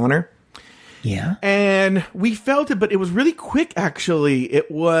me in my honor. Yeah. And we felt it, but it was really quick, actually. It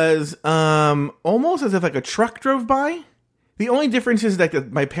was almost as if like a truck drove by. The only difference is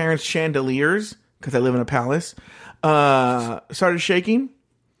that my parents' chandeliers, because I live in a palace, started shaking.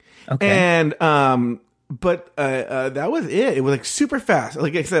 Okay. And, but that was it. It was like super fast.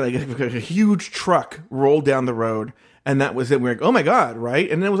 Like I said, like a huge truck rolled down the road, and that was it. We were like, oh my God, right?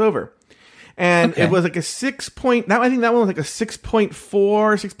 And then it was over. And it was like a 6 point. Now I think that one was like a 6.4,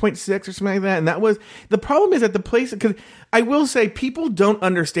 6.6 or something like that. And that was the problem is that the place, because I will say people don't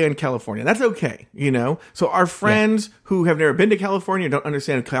understand California. That's okay, you know? So our friends who have never been to California don't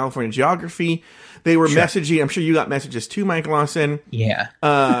understand California geography. They were messaging. I'm sure you got messages too, Mike Lawson. Yeah.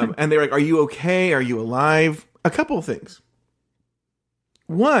 And they were like, are you okay? Are you alive? A couple of things.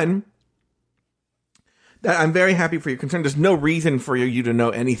 One, that I'm very happy for your concern. There's no reason for you to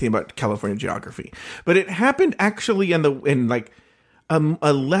know anything about California geography, but it happened actually in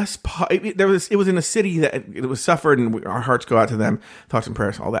a less it was in a city that it was suffered, and our hearts go out to them, thoughts and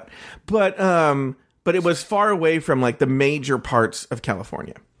prayers, all that. But it was far away from like the major parts of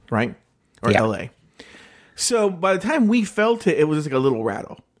California, right? Or LA. So by the time we felt it, it was just like a little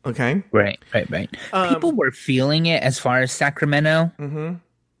rattle. Okay. Right. People were feeling it as far as Sacramento,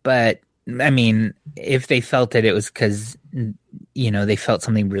 but I mean, if they felt it, it was because they felt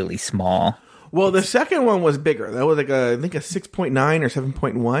something really small. Well, the second one was bigger. That was like I think a 6.9 or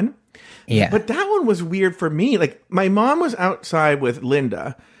 7.1. Yeah. But that one was weird for me. Like my mom was outside with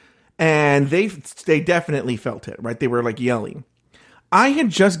Linda, and they definitely felt it, right? They were like yelling. I had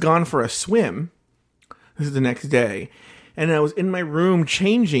just gone for a swim. This is the next day. And I was in my room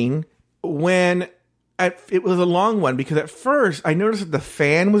changing when it was a long one, because at first I noticed that the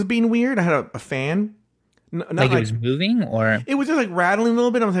fan was being weird. I had a fan. Like it was moving, or it was just like rattling a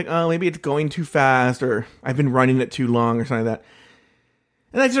little bit. I was like, oh, maybe it's going too fast, or I've been running it too long, or something like that.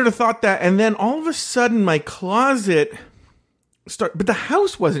 And I sort of thought that, and then all of a sudden, my closet but the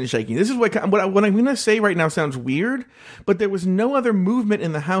house wasn't shaking. This is what I'm going to say right now sounds weird, but there was no other movement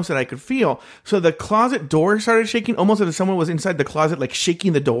in the house that I could feel. So the closet door started shaking, almost as if someone was inside the closet, like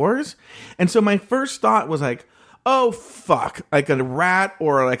shaking the doors. And so my first thought was like, oh, fuck, like a rat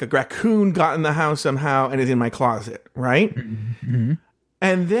or like a raccoon got in the house somehow and is in my closet, right? Mm-hmm.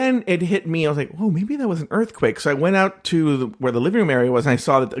 And then it hit me. I was like, oh, maybe that was an earthquake. So I went out to where the living room area was, and I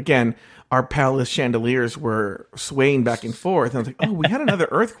saw that, again, our palace chandeliers were swaying back and forth. And I was like, oh, we had another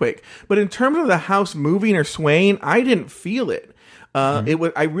earthquake. But in terms of the house moving or swaying, I didn't feel it. It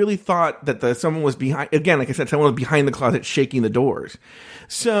was. I really thought that someone was behind. Again, like I said, someone was behind the closet shaking the doors.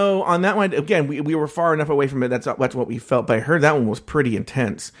 So on that one, again, we were far enough away from it. That's what we felt. But I heard that one was pretty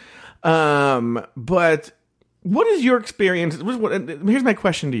intense. But what is your experience? Here's my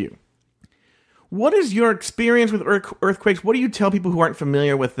question to you. What is your experience with earthquakes? What do you tell people who aren't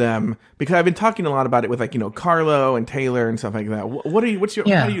familiar with them? Because I've been talking a lot about it with Carlo and Taylor and stuff like that. How do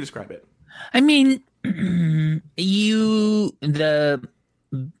you describe it? I mean, the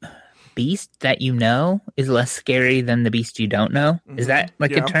beast that you know is less scary than the beast you don't know. Is that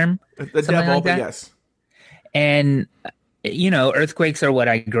like a term? The devil, like that? Yes. And, earthquakes are what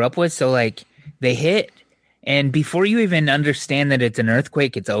I grew up with. So like they hit, and before you even understand that it's an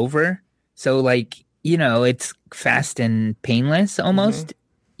earthquake, it's over. So like, it's fast and painless almost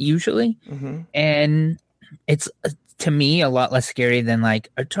usually. Mm-hmm. And it's, to me, a lot less scary than like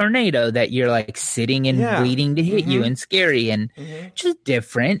a tornado that you're like sitting and waiting to hit you, and scary and just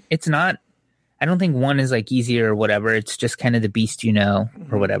different. It's not, I don't think one is like easier or whatever. It's just kind of the beast,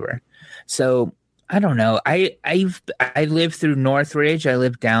 or whatever. So I don't know. I lived through Northridge. I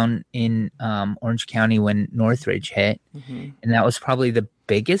lived down in Orange County when Northridge hit. And that was probably the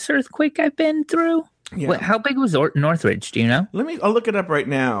biggest earthquake I've been through. Yeah. How big was Northridge? Do you know? I'll look it up right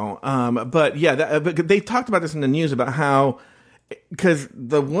now. But yeah, but they talked about this in the news about how, because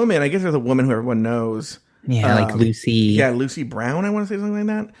the woman, I guess there's a woman who everyone knows. Yeah, like Lucy. Yeah, Lucy Brown, I want to say something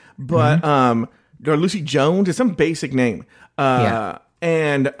like that. But, or Lucy Jones, it's some basic name.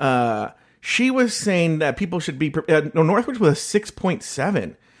 And she was saying that people should be, Northridge was a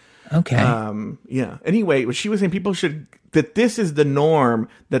 6.7. Okay. Yeah. Anyway, she was saying that this is the norm,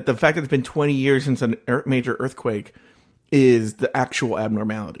 that the fact that it's been 20 years since a major earthquake is the actual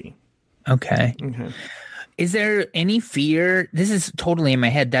abnormality. Okay. Is there any fear? This is totally in my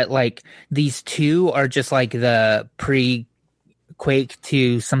head that like these two are just like the pre-quake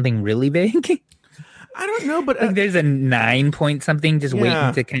to something really big. I don't know, but like there's a 9 point something just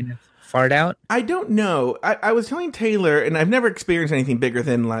waiting to kind of fart out. I don't know. I was telling Taylor, and I've never experienced anything bigger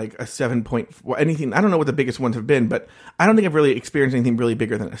than like a 7 point anything. I don't know what the biggest ones have been, but I don't think I've really experienced anything really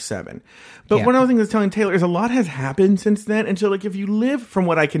bigger than a 7. But one of the things I was telling Taylor is a lot has happened since then. And so like if you live, from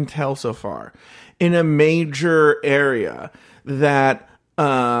what I can tell so far, in a major area, that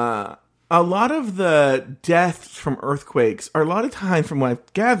a lot of the deaths from earthquakes are a lot of times, from what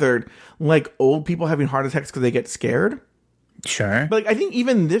I've gathered, like old people having heart attacks because they get scared. Sure. But like, I think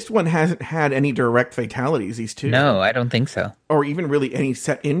even this one hasn't had any direct fatalities, these two. No, I don't think so. Or even really any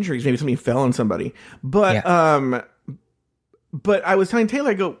set injuries. Maybe somebody fell on somebody. But but I was telling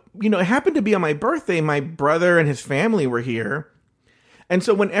Taylor, I go, it happened to be on my birthday. My brother and his family were here. And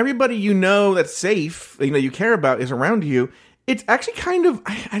so when everybody that's safe, you care about, is around you, it's actually kind of,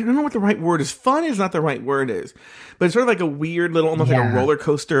 I don't know what the right word is. Fun is not the right word is. But it's sort of like a weird little, almost like a roller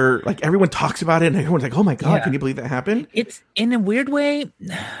coaster. Like everyone talks about it and everyone's like, oh my God, can you believe that happened? It's, in a weird way,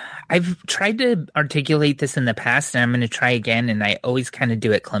 I've tried to articulate this in the past, and I'm going to try again, and I always kind of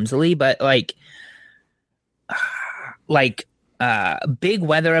do it clumsily, but big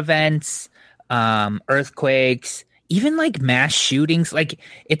weather events, earthquakes, even like mass shootings, like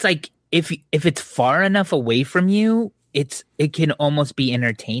it's like if it's far enough away from you, it can almost be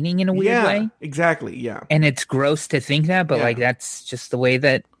entertaining in a weird way. Exactly. Yeah. And it's gross to think that, but like that's just the way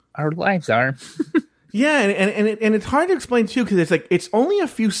that our lives are. Yeah, and it's hard to explain too because it's like it's only a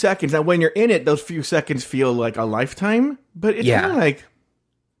few seconds. Now, when you're in it, those few seconds feel like a lifetime. But it's kind of like,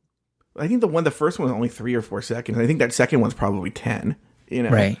 I think the first one was only 3 or 4 seconds. I think that second one's probably 10. You know,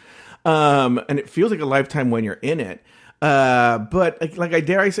 right? And it feels like a lifetime when you're in it. But like I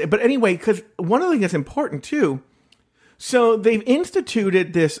dare I say, but anyway, because one of the things that's important too. So they've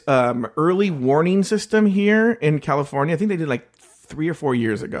instituted this early warning system here in California. I think they did like 3 or 4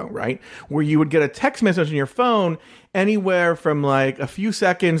 years ago, right? Where you would get a text message on your phone anywhere from like a few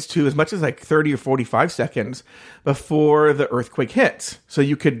seconds to as much as like 30 or 45 seconds before the earthquake hits. So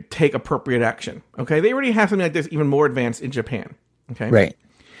you could take appropriate action. Okay. They already have something like this even more advanced in Japan. Okay. Right.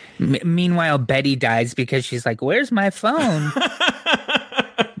 Meanwhile, Betty dies because she's like, where's my phone?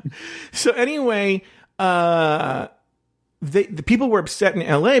 So anyway, the people were upset in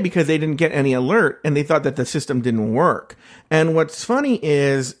LA because they didn't get any alert and they thought that the system didn't work. And what's funny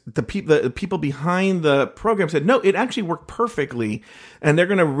is the people behind the program said, no, it actually worked perfectly. And they're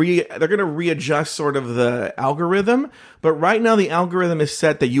going to readjust sort of the algorithm. But right now the algorithm is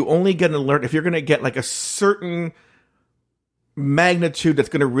set that you only get an alert if you're going to get like a certain magnitude that's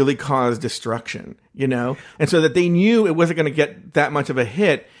going to really cause destruction, you know? And so that they knew it wasn't going to get that much of a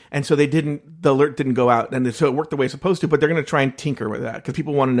hit. And so the alert didn't go out. And so it worked the way it's supposed to, but they're going to try and tinker with that because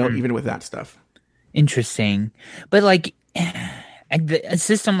people want to know even with that stuff. Interesting. But like a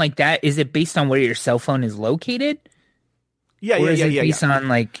system like that, is it based on where your cell phone is located? Yeah. Based on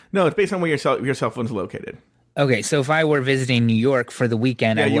like, no, it's based on where your cell phone is located. Okay. So if I were visiting New York for the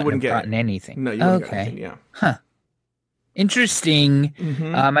weekend, I wouldn't have gotten anything. No, you wouldn't get anything. Yeah. Huh. Interesting.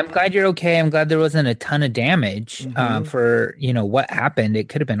 Mm-hmm. I'm glad you're okay. I'm glad there wasn't a ton of damage for, what happened. It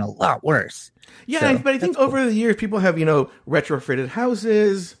could have been a lot worse. Yeah, So, but I think over the years, people have, retrofitted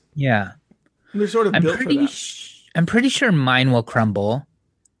houses. Yeah. They're sort of built for that. I'm pretty sure mine will crumble.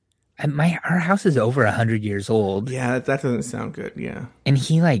 Our house is over 100 years old. Yeah, that doesn't sound good. Yeah. And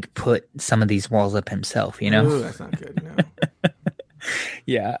he put some of these walls up himself, Ooh, that's not good. No.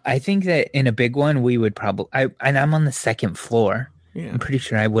 Yeah, I think that in a big one, we would probably. And I'm on the second floor. Yeah. I'm pretty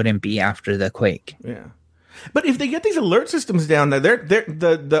sure I wouldn't be after the quake. Yeah, but if they get these alert systems down, they're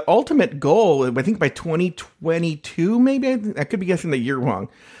the ultimate goal. I think by 2022, maybe I could be guessing the year wrong,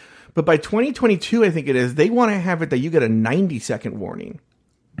 but by 2022, I think it is. They want to have it that you get a 90-second warning.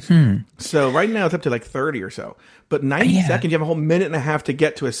 So right now it's up to like 30 or so, but 90 seconds, you have a whole minute and a half to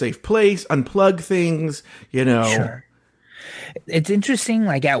get to a safe place, unplug things. Sure. It's interesting,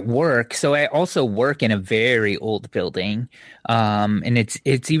 at work. So I also work in a very old building, and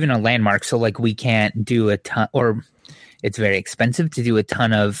it's even a landmark. So we can't do a ton, or it's very expensive to do a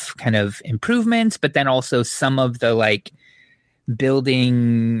ton of kind of improvements. But then also some of the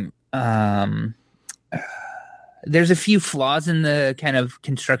building, there's a few flaws in the kind of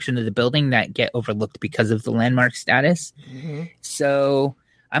construction of the building that get overlooked because of the landmark status. Mm-hmm. So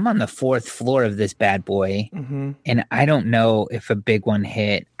I'm on the 4th floor of this bad boy, and I don't know if a big one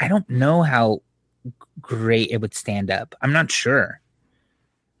hit. I don't know how great it would stand up. I'm not sure.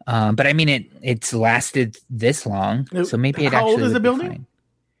 But I mean, it's lasted this long, so maybe it How actually old is the building? Fine.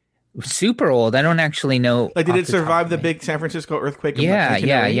 Super old. I don't actually know. Did it survive the big San Francisco earthquake?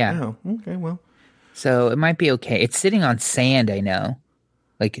 Yeah. Oh, okay, well. So it might be okay. It's sitting on sand, I know.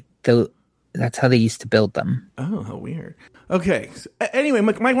 That's how they used to build them. Oh, how weird. Okay. So, anyway,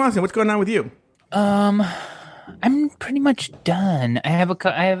 Mike Watson, what's going on with you? I'm pretty much done. I have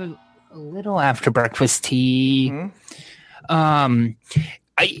a little after breakfast tea. If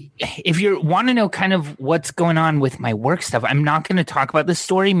you want to know kind of what's going on with my work stuff, I'm not going to talk about this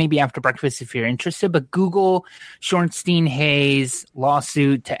story. Maybe after breakfast if you're interested. But Google Shorenstein Hayes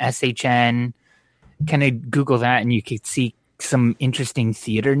lawsuit to SHN. Kind of Google that, and you could see some interesting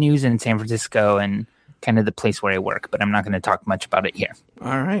theater news in San Francisco and kind of the place where I work, but I'm not going to talk much about it here.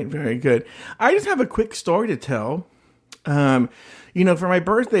 All right. Very good. I just have a quick story to tell. For my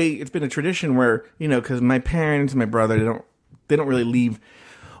birthday, it's been a tradition where, because my parents and my brother, they don't really leave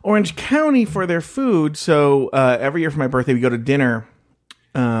Orange County for their food. So every year for my birthday, we go to dinner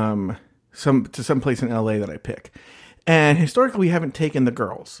to some place in LA that I pick. And historically, we haven't taken the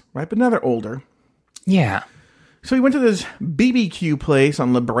girls, right? But now they're older. Yeah. So we went to this BBQ place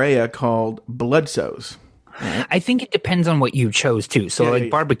on La Brea called Bloodsoe's. Right? I think it depends on what you chose too. So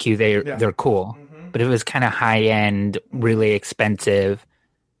barbecue, they're cool. Mm-hmm. But if it was kind of high end, really expensive,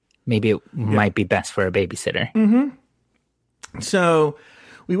 maybe it might be best for a babysitter. Mm-hmm. So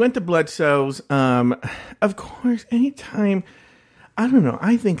we went to Bloodsoes. Of course, anytime, I don't know,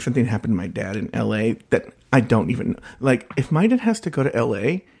 I think something happened to my dad in LA that I don't even know. Like, if my dad has to go to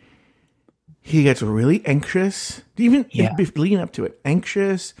LA, he gets really anxious, even leading up to it,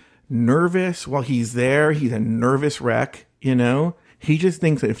 anxious, nervous while he's there. He's a nervous wreck, you know? He just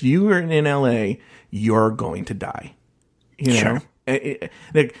thinks that if you are in LA, you're going to die, you know? Sure.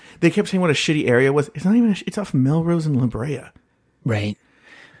 They kept saying what a shitty area was. It's not even. It's off Melrose and La Brea. Right.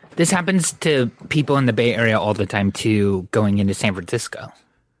 This happens to people in the Bay Area all the time too, going into San Francisco.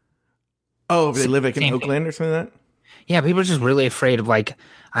 Oh, they live like in Oakland or something like that? Yeah, people are just really afraid of, like,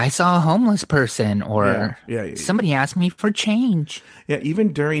 I saw a homeless person, or somebody asked me for change. Yeah,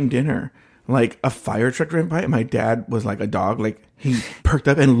 even during dinner, like a fire truck ran by, and my dad was like a dog. Like, he perked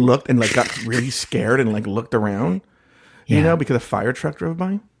up and looked and like got really scared and like looked around. You know, because a fire truck drove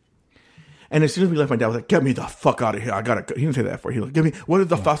by. And as soon as we left, my dad was like, get me the fuck out of here. I gotta go. He didn't say that for. He was like, give me, what is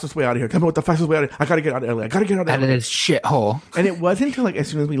the fastest way out of here? Tell me what the fastest way out of here. I gotta get out of LA. I gotta get out of LA. Out of this shithole. And it wasn't until like as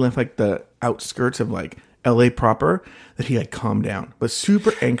soon as we left like the outskirts of like LA proper that he like calmed down. But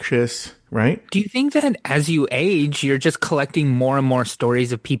super anxious, right? Do you think that as you age, you're just collecting more and more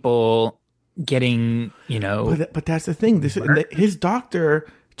stories of people getting, you know? But that's the thing. His doctor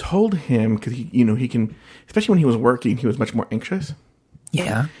told him, because he can, especially when he was working, he was much more anxious.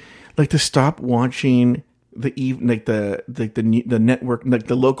 Yeah, like to stop watching the network, like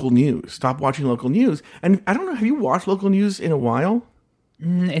the local news. Stop watching local news. And I don't know, have you watched local news in a while?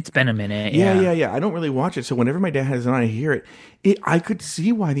 It's been a minute. Yeah. I don't really watch it. So whenever my dad has it on, I hear it. I could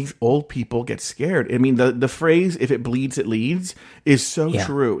see why these old people get scared. I mean, the phrase, if it bleeds, it leads, is so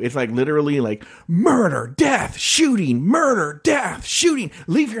true. It's like literally like murder, death, shooting, murder, death, shooting,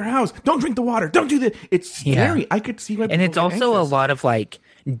 leave your house, don't drink the water, don't do that. It's scary. I could see why people And it's also anxious. a lot of like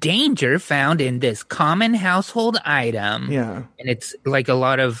danger found in this common household item. Yeah. And it's like a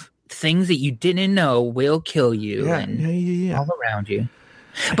lot of things that you didn't know will kill you all around you.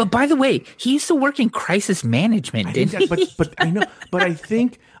 But by the way, he used to work in crisis management, didn't he? But I know. But I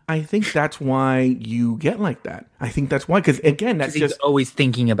think that's why you get like that. I think that's why. Because again, that's just always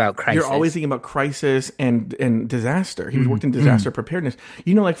thinking about crisis. You're always thinking about crisis and disaster. He worked in disaster preparedness.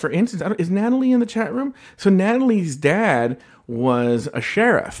 You know, like for instance, is Natalie in the chat room? So Natalie's dad was a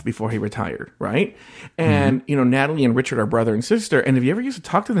sheriff before he retired, right? And you know, Natalie and Richard are brother and sister. And if you ever used to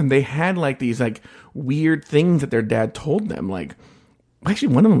talk to them, they had like these like weird things that their dad told them, like. Actually,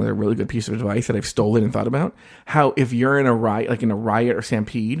 one of them was a really good piece of advice that I've stolen and thought about. How if you're in a riot or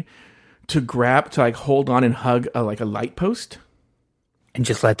stampede, to hold on and hug a light post, and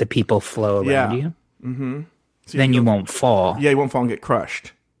just let the people flow around you. Mm-hmm. So then you won't fall. Yeah, you won't fall and get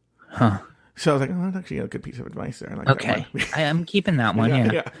crushed. Huh. So I was like, oh, that's actually a good piece of advice there. I like okay, I'm keeping that one.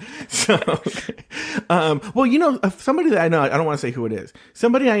 Yeah. So, well, you know, somebody that I know, I don't want to say who it is.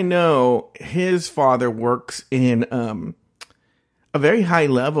 Somebody I know, his father works in a very high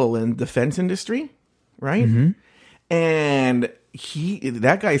level in defense industry, right? Mm-hmm. And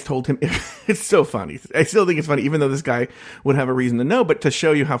that guy's told him, it's so funny. I still think it's funny, even though this guy would have a reason to know, but to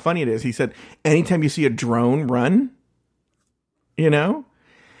show you how funny it is, he said, anytime you see a drone run, you know?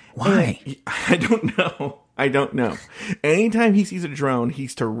 Why? I don't know. Anytime he sees a drone,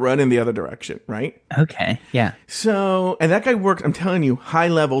 he's to run in the other direction, right? Okay, yeah. So, and that guy worked, I'm telling you, high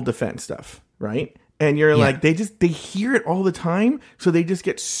level defense stuff, right? And you're like, they hear it all the time. So they just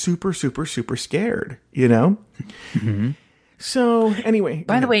get super, super, super scared, you know? Mm-hmm. So anyway.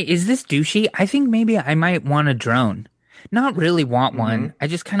 By the way, is this douchey? I think maybe I might want a drone. Not really want one. I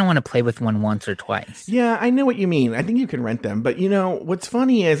just kind of want to play with one once or twice. Yeah, I know what you mean. I think you can rent them. But you know, what's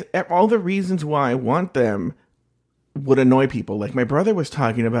funny is all the reasons why I want them would annoy people. Like my brother was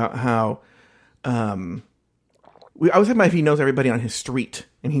talking about how, I was asking if he knows everybody on his street.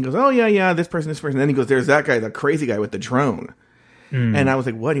 And he goes, oh, yeah, this person. And then he goes, there's that guy, the crazy guy with the drone. And I was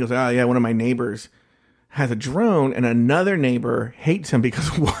like, what? He goes, oh, yeah, one of my neighbors has a drone. And another neighbor hates him because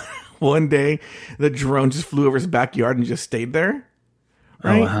one day the drone just flew over his backyard and just stayed there.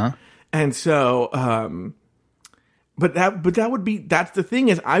 Right? Uh-huh. And so, that's the thing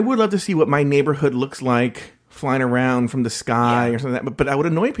is, I would love to see what my neighborhood looks like flying around from the sky or something like that. But I would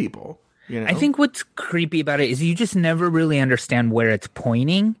annoy people. You know? I think what's creepy about it is you just never really understand where it's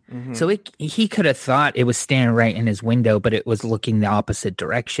pointing. Mm-hmm. So he could have thought it was standing right in his window, but it was looking the opposite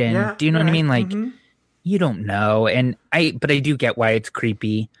direction. Yeah, do you know what I mean? Like, you don't know. But I do get why it's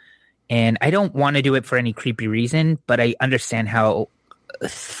creepy. And I don't want to do it for any creepy reason, but I understand how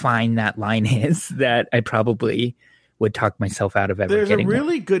fine that line is that I probably would talk myself out of ever There's getting a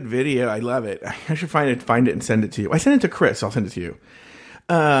really good video. I love it. I should find it and send it to you. I sent it to Chris. I'll send it to you.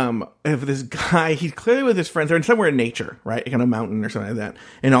 of this guy. He's clearly with his friends. They're in somewhere in nature, right? Like on a mountain or something like that.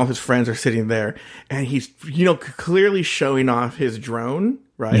 And all his friends are sitting there. And he's, clearly showing off his drone,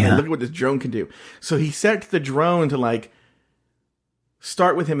 right? Yeah. Like, look at what this drone can do. So he sets the drone to like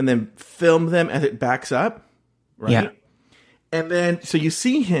start with him and then film them as it backs up, right? Yeah. And then, so you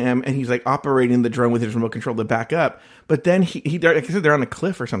see him, and he's like operating the drone with his remote control to back up. But then like I said, they're on a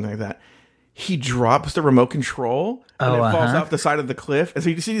cliff or something like that. He drops the remote control, and it falls off the side of the cliff. And so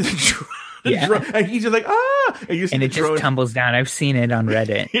you see the drone, and he's just like, ah! And it just tumbles down. I've seen it on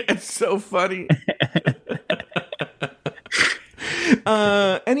Reddit. It's so funny.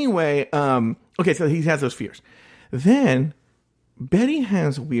 Anyway, okay, so he has those fears. Then Betty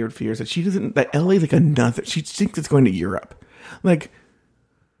has weird fears that LA is like another. She thinks it's going to Europe. Like,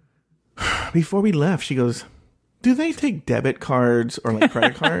 before we left, she goes, do they take debit cards or like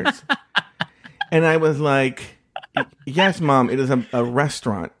credit cards? And I was like, yes, Mom, it is a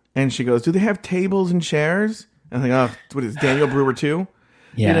restaurant. And she goes, do they have tables and chairs? And I was like, oh, what is Daniel Brewer too?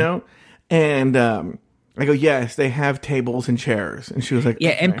 Yeah. And I go, yes, they have tables and chairs. And she was like,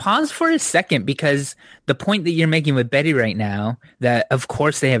 yeah, okay. And pause for a second, because the point that you're making with Betty right now, that of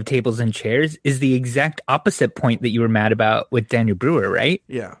course they have tables and chairs, is the exact opposite point that you were mad about with Daniel Brewer, right?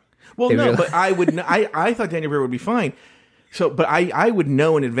 Yeah. Well, no, but I would. I thought Daniel Brewer would be fine. So, but I would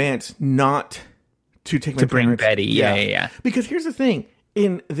know in advance not to take my bring parents. Betty. Yeah. Because here's the thing: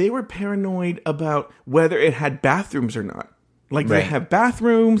 they were paranoid about whether it had bathrooms or not. Like, they have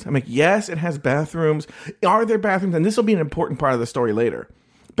bathrooms. I'm like, yes, it has bathrooms. Are there bathrooms? And this will be an important part of the story later.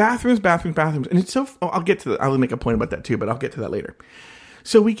 Bathrooms. And it's so. I'll get to that. I'll make a point about that too, but I'll get to that later.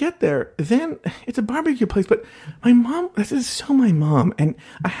 So we get there, then it's a barbecue place, but my mom, this is so my mom, and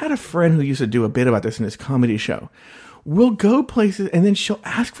I had a friend who used to do a bit about this in his comedy show. We'll go places, and then she'll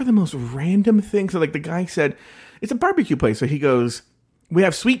ask for the most random things. So like the guy said, it's a barbecue place, so he goes, we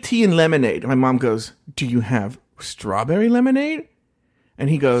have sweet tea and lemonade. And my mom goes, do you have strawberry lemonade? And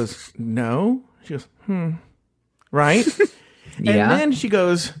he goes, no. She goes, right? Yeah. And then she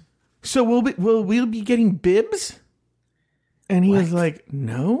goes, so will we be getting bibs? And he was like,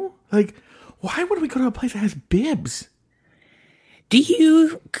 no? Like, why would we go to a place that has bibs? Do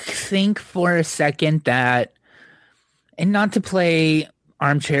you think for a second that, and not to play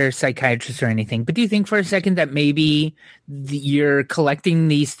armchair psychiatrist or anything, but do you think for a second that maybe you're collecting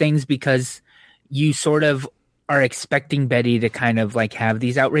these things because you sort of are expecting Betty to kind of like have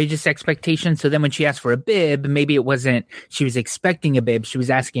these outrageous expectations? So then when she asked for a bib, maybe it wasn't, she was expecting a bib, she was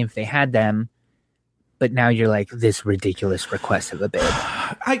asking if they had them. But now you're like, this ridiculous request of a bib.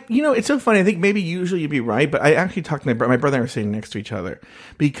 It's so funny. I think maybe usually you'd be right, but I actually talked to my brother. My brother and I were sitting next to each other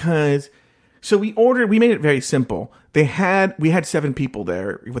because, so we made it very simple. We had 7 people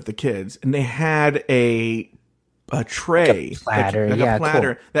there with the kids, and they had a tray, like a platter, a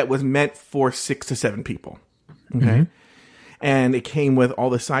platter that was meant for 6 to 7 people. Okay. Mm-hmm. And it came with all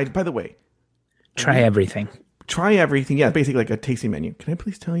the sides. By the way, try everything. Yeah. Basically like a tasting menu. Can I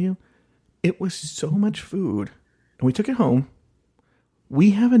please tell you? It was so much food, and we took it home.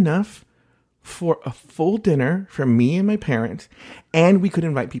 We have enough for a full dinner for me and my parents, and we could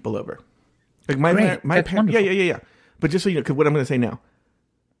invite people over. Like my parents, yeah. But just so you know, 'cause what I'm going to say now,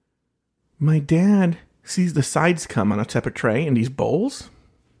 my dad sees the sides come on a separate tray in these bowls.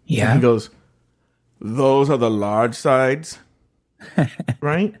 Yeah, and he goes, "Those are the large sides,"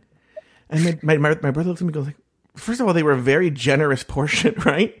 right? And my brother looks at me and goes, like, first of all, they were a very generous portion,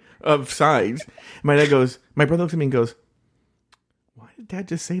 right? Of sides. My brother looks at me and goes, why did Dad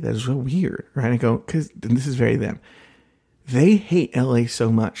just say that? It's so weird, right? I go, because this is very them. They hate LA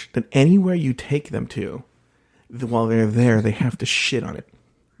so much that anywhere you take them to, while they're there, they have to shit on it,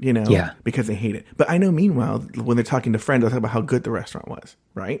 Yeah. Because they hate it. But I know, meanwhile, when they're talking to friends, they'll talk about how good the restaurant was,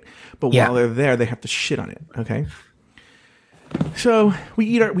 right? But while they're there, they have to shit on it, okay? So we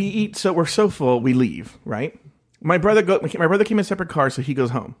eat, so we're so full, we leave, right? My brother came in a separate car, so he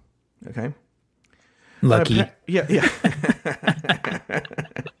goes home. Okay. Lucky. Yeah.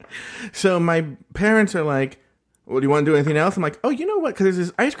 So my parents are like, well, do you want to do anything else? I'm like, oh, you know what? Because there's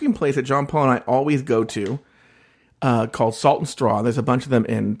this ice cream place that John Paul and I always go to called Salt and Straw. There's a bunch of them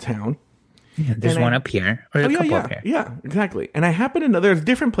in town. Yeah, there's one up here. Or a couple up here. Yeah, exactly. And I happen to know, there's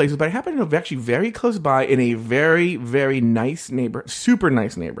different places, but I happen to know actually very close by in a very, very nice neighborhood, super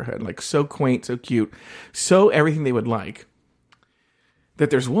nice neighborhood, like so quaint, so cute, so everything they would like, that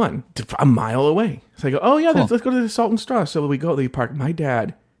there's one a mile away. So I go, oh yeah, let's go to the Salt and Straw. So we go, they park. My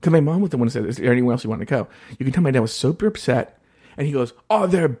dad, because my mom was the one who said, is there anywhere else you want to go? You can tell my dad was super upset. And he goes, are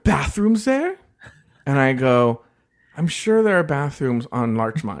there bathrooms there? And I go, I'm sure there are bathrooms on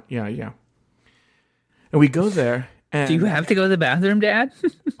Larchmont. Yeah. And we go there, And, Do you have to go to the bathroom, Dad?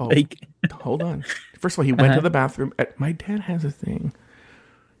 Oh, Like, hold on. First of all, he went to the bathroom. My dad has a thing.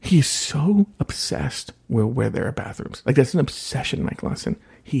 He's so obsessed with where there are bathrooms. Like, that's an obsession, Mike Lawson.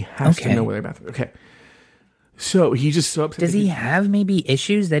 He has to know where there are bathrooms. Okay. So he's just so upset. does he have maybe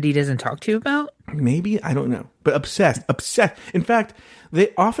issues that he doesn't talk to you about? Maybe, I don't know. But obsessed. In fact,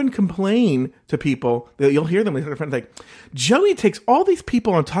 they often complain to people. You'll hear them with their friends like, Joey takes all these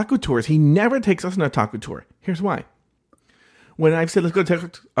people on taco tours. He never takes us on a taco tour. Here's why. When I've said, let's go to taco,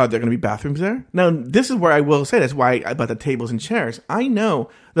 are there going to be bathrooms there? Now, this is where I will say, that's why about the tables and chairs. I know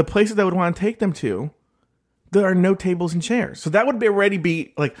the places I would want to take them to, there are no tables and chairs. So that would already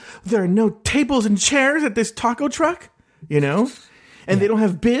be like, there are no tables and chairs at this taco truck, and they don't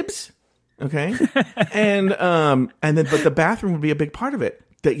have bibs. Okay. and then, but the bathroom would be a big part of it.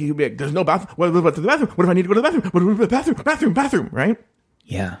 That you'd be like, there's no bathroom. What about the bathroom? What if I need to go to the bathroom? What about the bathroom, right?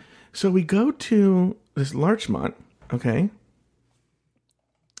 Yeah. So we go to this Larchmont, okay?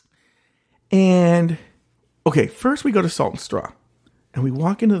 And, okay, first we go to Salt and Straw. And we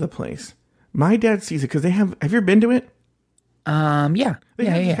walk into the place. My dad sees it because have you ever been to it? Yeah. They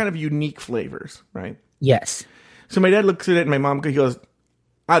have these kind of unique flavors, right? Yes. So my dad looks at it and my mom, he goes,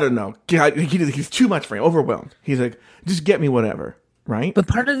 I don't know. He's too much for him, overwhelmed. He's like, just get me whatever, right? But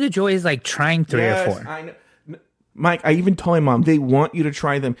part of the joy is like trying three or four. I know. Mike, I even told my mom, they want you to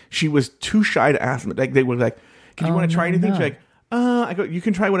try them. She was too shy to ask them. Like, they were like, "Can you want to try anything?" No. She's like, I go, you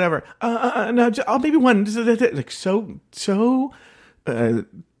can try whatever. No, I'll maybe one. Like, so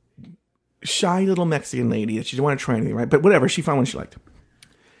shy little Mexican lady that she didn't want to try anything, right? But whatever, she found one she liked.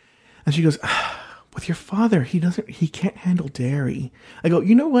 And she goes, with your father, he can't handle dairy. I go,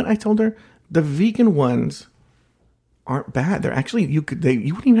 you know what? I told her, the vegan ones aren't bad. They're actually, you wouldn't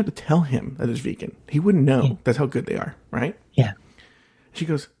even have to tell him that it's vegan. He wouldn't know. Yeah. That's how good they are, right? Yeah. She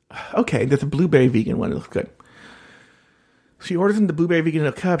goes, okay, there's a blueberry vegan one. It looks good. She orders him the blueberry vegan in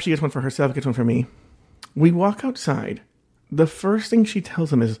a cup. She gets one for herself, gets one for me. We walk outside. The first thing she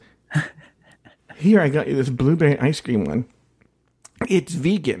tells him is, here, I got you this blueberry ice cream one. It's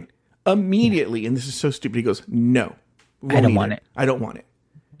vegan. Immediately, and this is so stupid, he goes, no. I don't want it. I don't want it.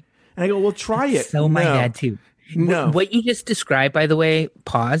 And I go, well, try it. So my dad, too. No. What you just described, by the way,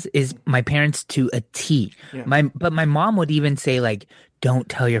 pause, is my parents to a T. Yeah. But my mom would even say, like, don't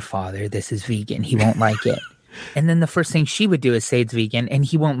tell your father this is vegan. He won't like it. And then the first thing she would do is say it's vegan, and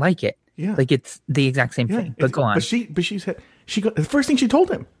he won't like it. Yeah. Like, it's the exact same thing. But go on. But she said, the first thing she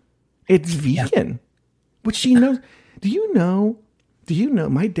told him, it's vegan. Yeah. Which she knows. Do you know,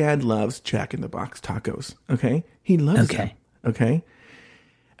 my dad loves Jack in the Box tacos, okay? He loves them, okay?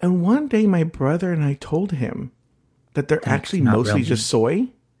 And one day my brother and I told him that they're actually mostly just soy.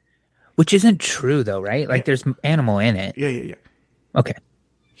 Which isn't true, though, right? Like, there's animal in it. Yeah. Okay.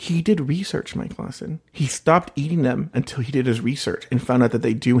 He did research, Mike Lawson. He stopped eating them until he did his research and found out that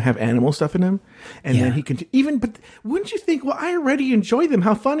they do have animal stuff in them. And then he continued. But wouldn't you think, well, I already enjoy them.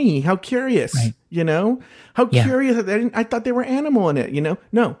 How funny. How curious. Right. How curious. I thought they were animal in it,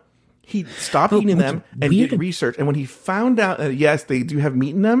 No. He stopped eating them and did research. And when he found out that, yes, they do have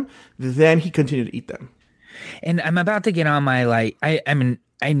meat in them, then he continued to eat them. And I'm about to get on my, like, I'm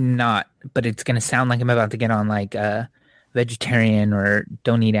not, but it's going to sound like I'm about to get on, like, vegetarian or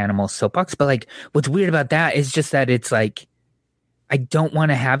don't eat animals soapbox. But, like, what's weird about that is just that it's, like, I don't want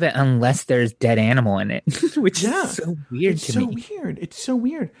to have it unless there's dead animal in it, which is so weird to me. It's so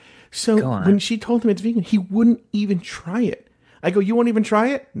weird. So when she told him it's vegan, he wouldn't even try it. I go, you won't even try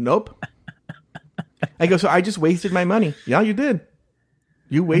it? Nope. I go, so I just wasted my money. Yeah, you did.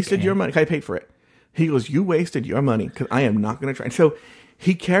 You wasted your money. I paid for it. He goes, you wasted your money because I am not going to try. So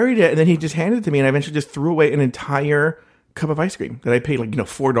he carried it and then he just handed it to me and I eventually just threw away an entire cup of ice cream that I paid like,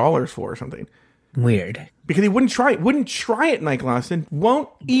 $4 for or something. Weird. Because he wouldn't try it. Wouldn't try it, Mike Lawson. Won't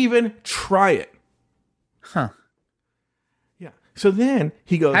even try it. Huh. So then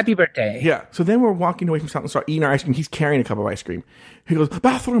he goes, happy birthday. Yeah. So then we're walking away from Salt and Straw, eating our ice cream. He's carrying a cup of ice cream. He goes,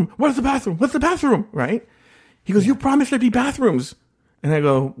 bathroom. Where's the bathroom? What's the bathroom? Right? He goes, you promised there'd be bathrooms. And I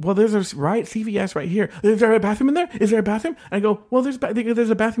go, well, there's a CVS right here. Is there a bathroom in there? Is there a bathroom? And I go, well, there's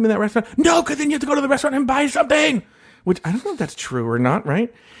a bathroom in that restaurant. No, because then you have to go to the restaurant and buy something. Which I don't know if that's true or not,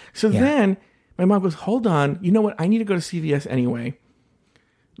 right? So then my mom goes, hold on. You know what? I need to go to CVS anyway.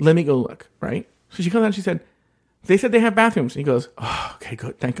 Let me go look, right? So she comes out and she said, they said they have bathrooms. And he goes, oh, okay,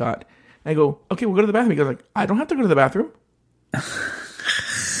 good. Thank God. And I go, okay, we'll go to the bathroom. He goes like, I don't have to go to the bathroom.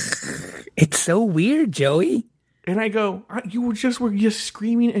 It's so weird, Joey. And I go, you were just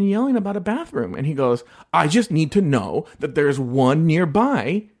screaming and yelling about a bathroom. And he goes, I just need to know that there's one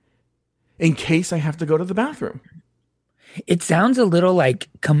nearby in case I have to go to the bathroom. It sounds a little like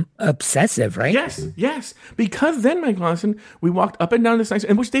obsessive, right? Yes. Because then, Mike Lawson, we walked up and down this nice,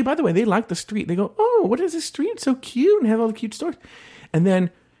 and which they, by the way, they like the street. They go, oh, what is this street? It's so cute, and have all the cute stores. And then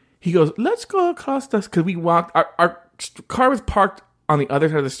he goes, let's go across this, because we walked, our car was parked on the other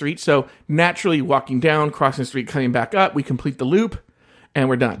side of the street, so naturally walking down, crossing the street, coming back up, we complete the loop, and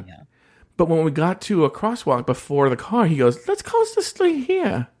we're done. Yeah. But when we got to a crosswalk before the car, he goes, let's cross the street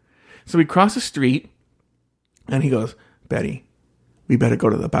here. So we cross the street, and he goes, Betty, we better go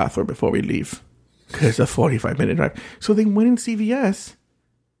to the bathroom before we leave, because it's a 45-minute drive. So they went in CVS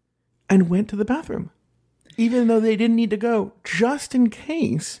and went to the bathroom, even though they didn't need to go, just in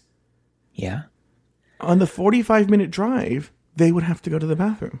case. Yeah. On the 45-minute drive, they would have to go to the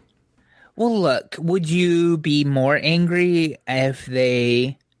bathroom. Well, look, would you be more angry if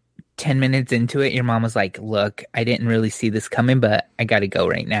 10 minutes into it, your mom was like, look, I didn't really see this coming, but I got to go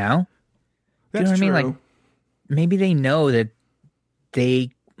right now? That's Do you know what true. I mean? Like, maybe they know that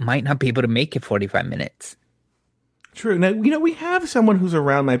they might not be able to make it 45 minutes. True. Now, we have someone who's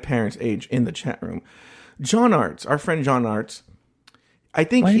around my parents' age in the chat room. John Arts, our friend John Arts. I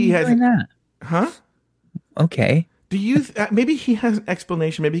think Why he has... doing that? Huh? Okay. Do you... maybe he has an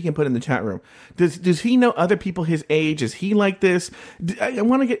explanation. Maybe he can put it in the chat room. Does he know other people his age? Is he like this? I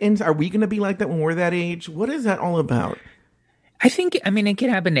want to get into... Are we going to be like that when we're that age? What is that all about? I think, it could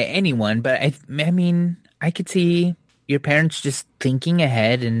happen to anyone, but I could see your parents just thinking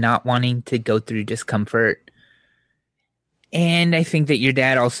ahead and not wanting to go through discomfort. And I think that your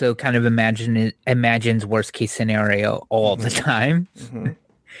dad also kind of imagines worst case scenario all the time. Mm-hmm.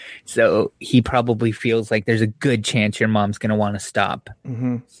 So he probably feels like there's a good chance your mom's going to want to stop.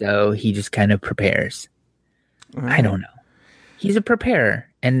 Mm-hmm. So he just kind of prepares. I don't know. He's a preparer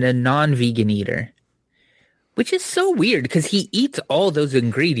and a non-vegan eater, which is so weird because he eats all those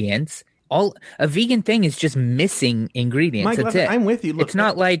ingredients. A vegan thing is just missing ingredients. Mike, That's it. I'm with you. Look, it's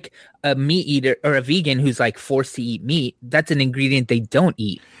not like a meat eater or a vegan who's like forced to eat meat. That's an ingredient they don't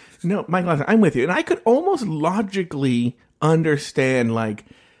eat. No, Mike, I'm with you. And I could almost logically understand, like,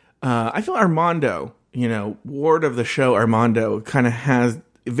 I feel Armando, ward of the show, Armando, kind of has...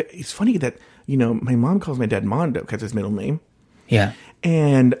 It's funny that, my mom calls my dad Mondo because his middle name. Yeah.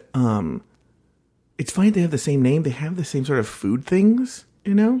 And it's funny they have the same name. They have the same sort of food things,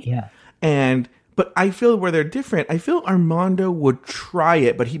 Yeah. But I feel where they're different. I feel Armando would try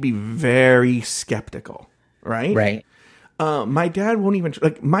it, but he'd be very skeptical, right? Right. My dad won't even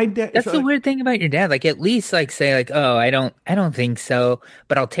my dad. That's the weird thing about your dad. Like, at least say like, oh, I don't think so,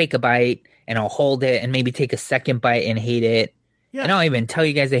 but I'll take a bite and I'll hold it and maybe take a second bite and hate it. Yeah. And I'll even tell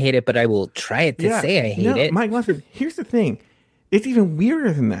you guys I hate it, but I will try it to say I hate it. Mike, listen, here's the thing. It's even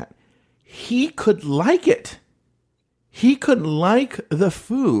weirder than that. He could like it. He could like the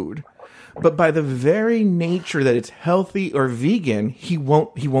food, but by the very nature that it's healthy or vegan, he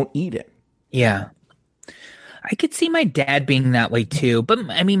won't eat it. Yeah. I could see my dad being that way too. But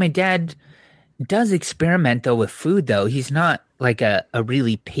my dad does experiment though with food though. He's not like a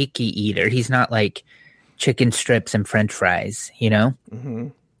really picky eater. He's not like chicken strips and French fries, Mm-hmm.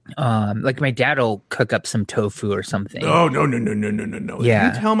 Like my dad will cook up some tofu or something. Oh, no. Yeah.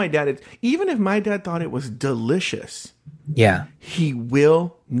 If you tell my dad even if my dad thought it was delicious, yeah, he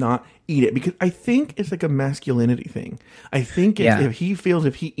will not eat it because I think it's like a masculinity thing. I think if he feels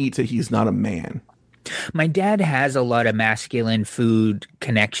if he eats it, he's not a man. My dad has a lot of masculine food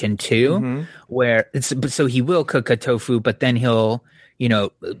connection too, where so he will cook a tofu, but then he'll,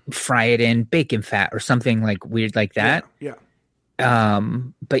 fry it in bacon fat or something like weird like that. Yeah.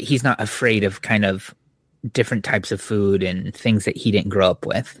 But he's not afraid of kind of different types of food and things that he didn't grow up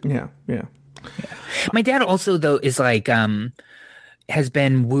with. Yeah. My dad also though is like has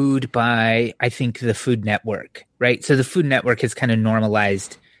been wooed by I think the Food Network, right? So the Food Network has kind of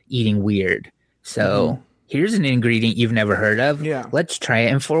normalized eating weird. So here's an ingredient you've never heard of. Yeah. Let's try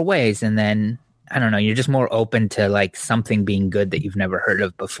it in 4 ways. And then, I don't know, you're just more open to like something being good that you've never heard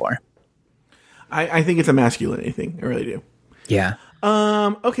of before. I think it's a masculinity thing. I really do. Yeah.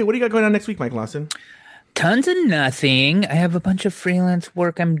 Okay, what do you got going on next week, Mike Lawson? Tons of nothing. I have a bunch of freelance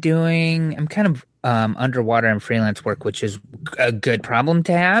work I'm doing. I'm kind of underwater in freelance work, which is a good problem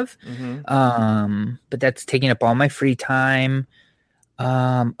to have. But that's taking up all my free time.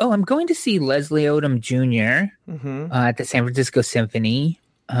 I'm going to see Leslie Odom Jr. At the San Francisco Symphony.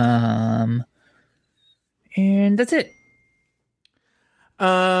 And that's it.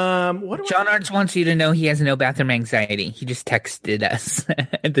 John Arts wants you to know he has no bathroom anxiety. He just texted us.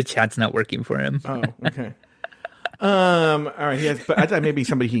 The chat's not working for him. Oh, okay. All right. He has, but I thought maybe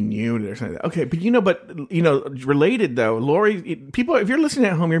somebody he knew or something. Okay, but related though, Lori. People, if you're listening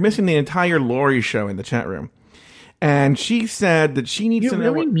at home, you're missing the entire Lori show in the chat room. And she said that she needs You're to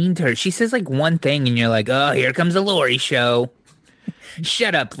know. really mean to her. She says like one thing, and you're like, "Oh, here comes the Lori show."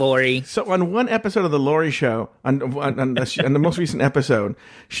 Shut up, Lori. So on one episode of the Lori show, on the most recent episode,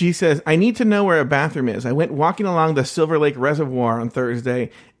 she says, "I need to know where a bathroom is. I went walking along the Silver Lake Reservoir on Thursday,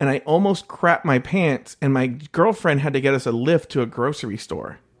 and I almost crapped my pants, and my girlfriend had to get us a lift to a grocery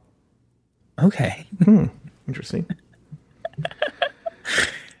store." Okay. Interesting.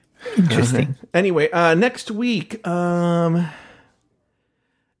 Interesting. Anyway, next week I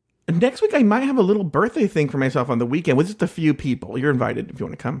might have a little birthday thing for myself on the weekend with just a few people. You're invited if you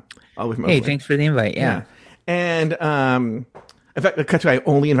want to come. Hey, thanks for the invite. Yeah. And in fact, I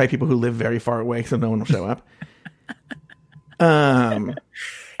only invite people who live very far away, so no one will show up. I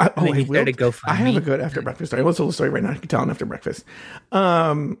have a good after breakfast story. Let's tell the story right now. I can tell them after breakfast.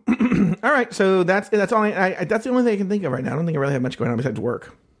 All right, so that's all. That's the only thing I can think of right now. I don't think I really have much going on besides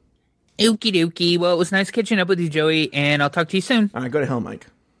work. Okie dokie. Well, it was nice catching up with you, Joey, and I'll talk to you soon. All right, go to hell, Mike.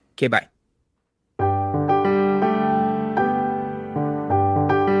 Okay, bye.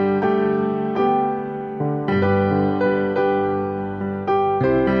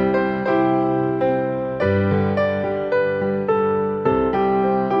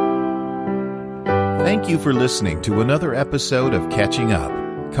 Thank you for listening to another episode of Catching Up.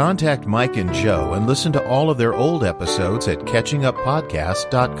 Contact Mike and Joe and listen to all of their old episodes at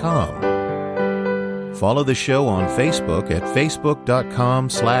catchinguppodcast.com. Follow the show on Facebook at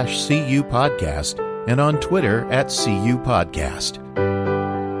facebook.com/CUpodcast and on Twitter at CUpodcast.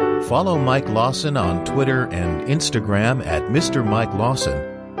 Follow Mike Lawson on Twitter and Instagram at Mr. Mike Lawson.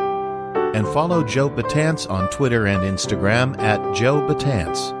 And follow Joe Batance on Twitter and Instagram at Joe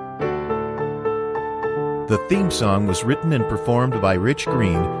Batance. The theme song was written and performed by Rich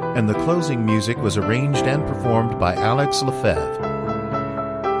Green, and the closing music was arranged and performed by Alex Lefebvre.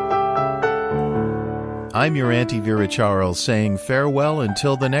 I'm your Auntie Vera Charles saying farewell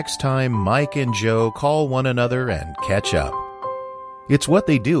until the next time Mike and Joe call one another and catch up. It's what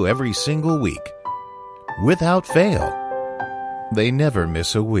they do every single week. Without fail, they never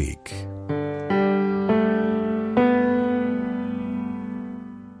miss a week.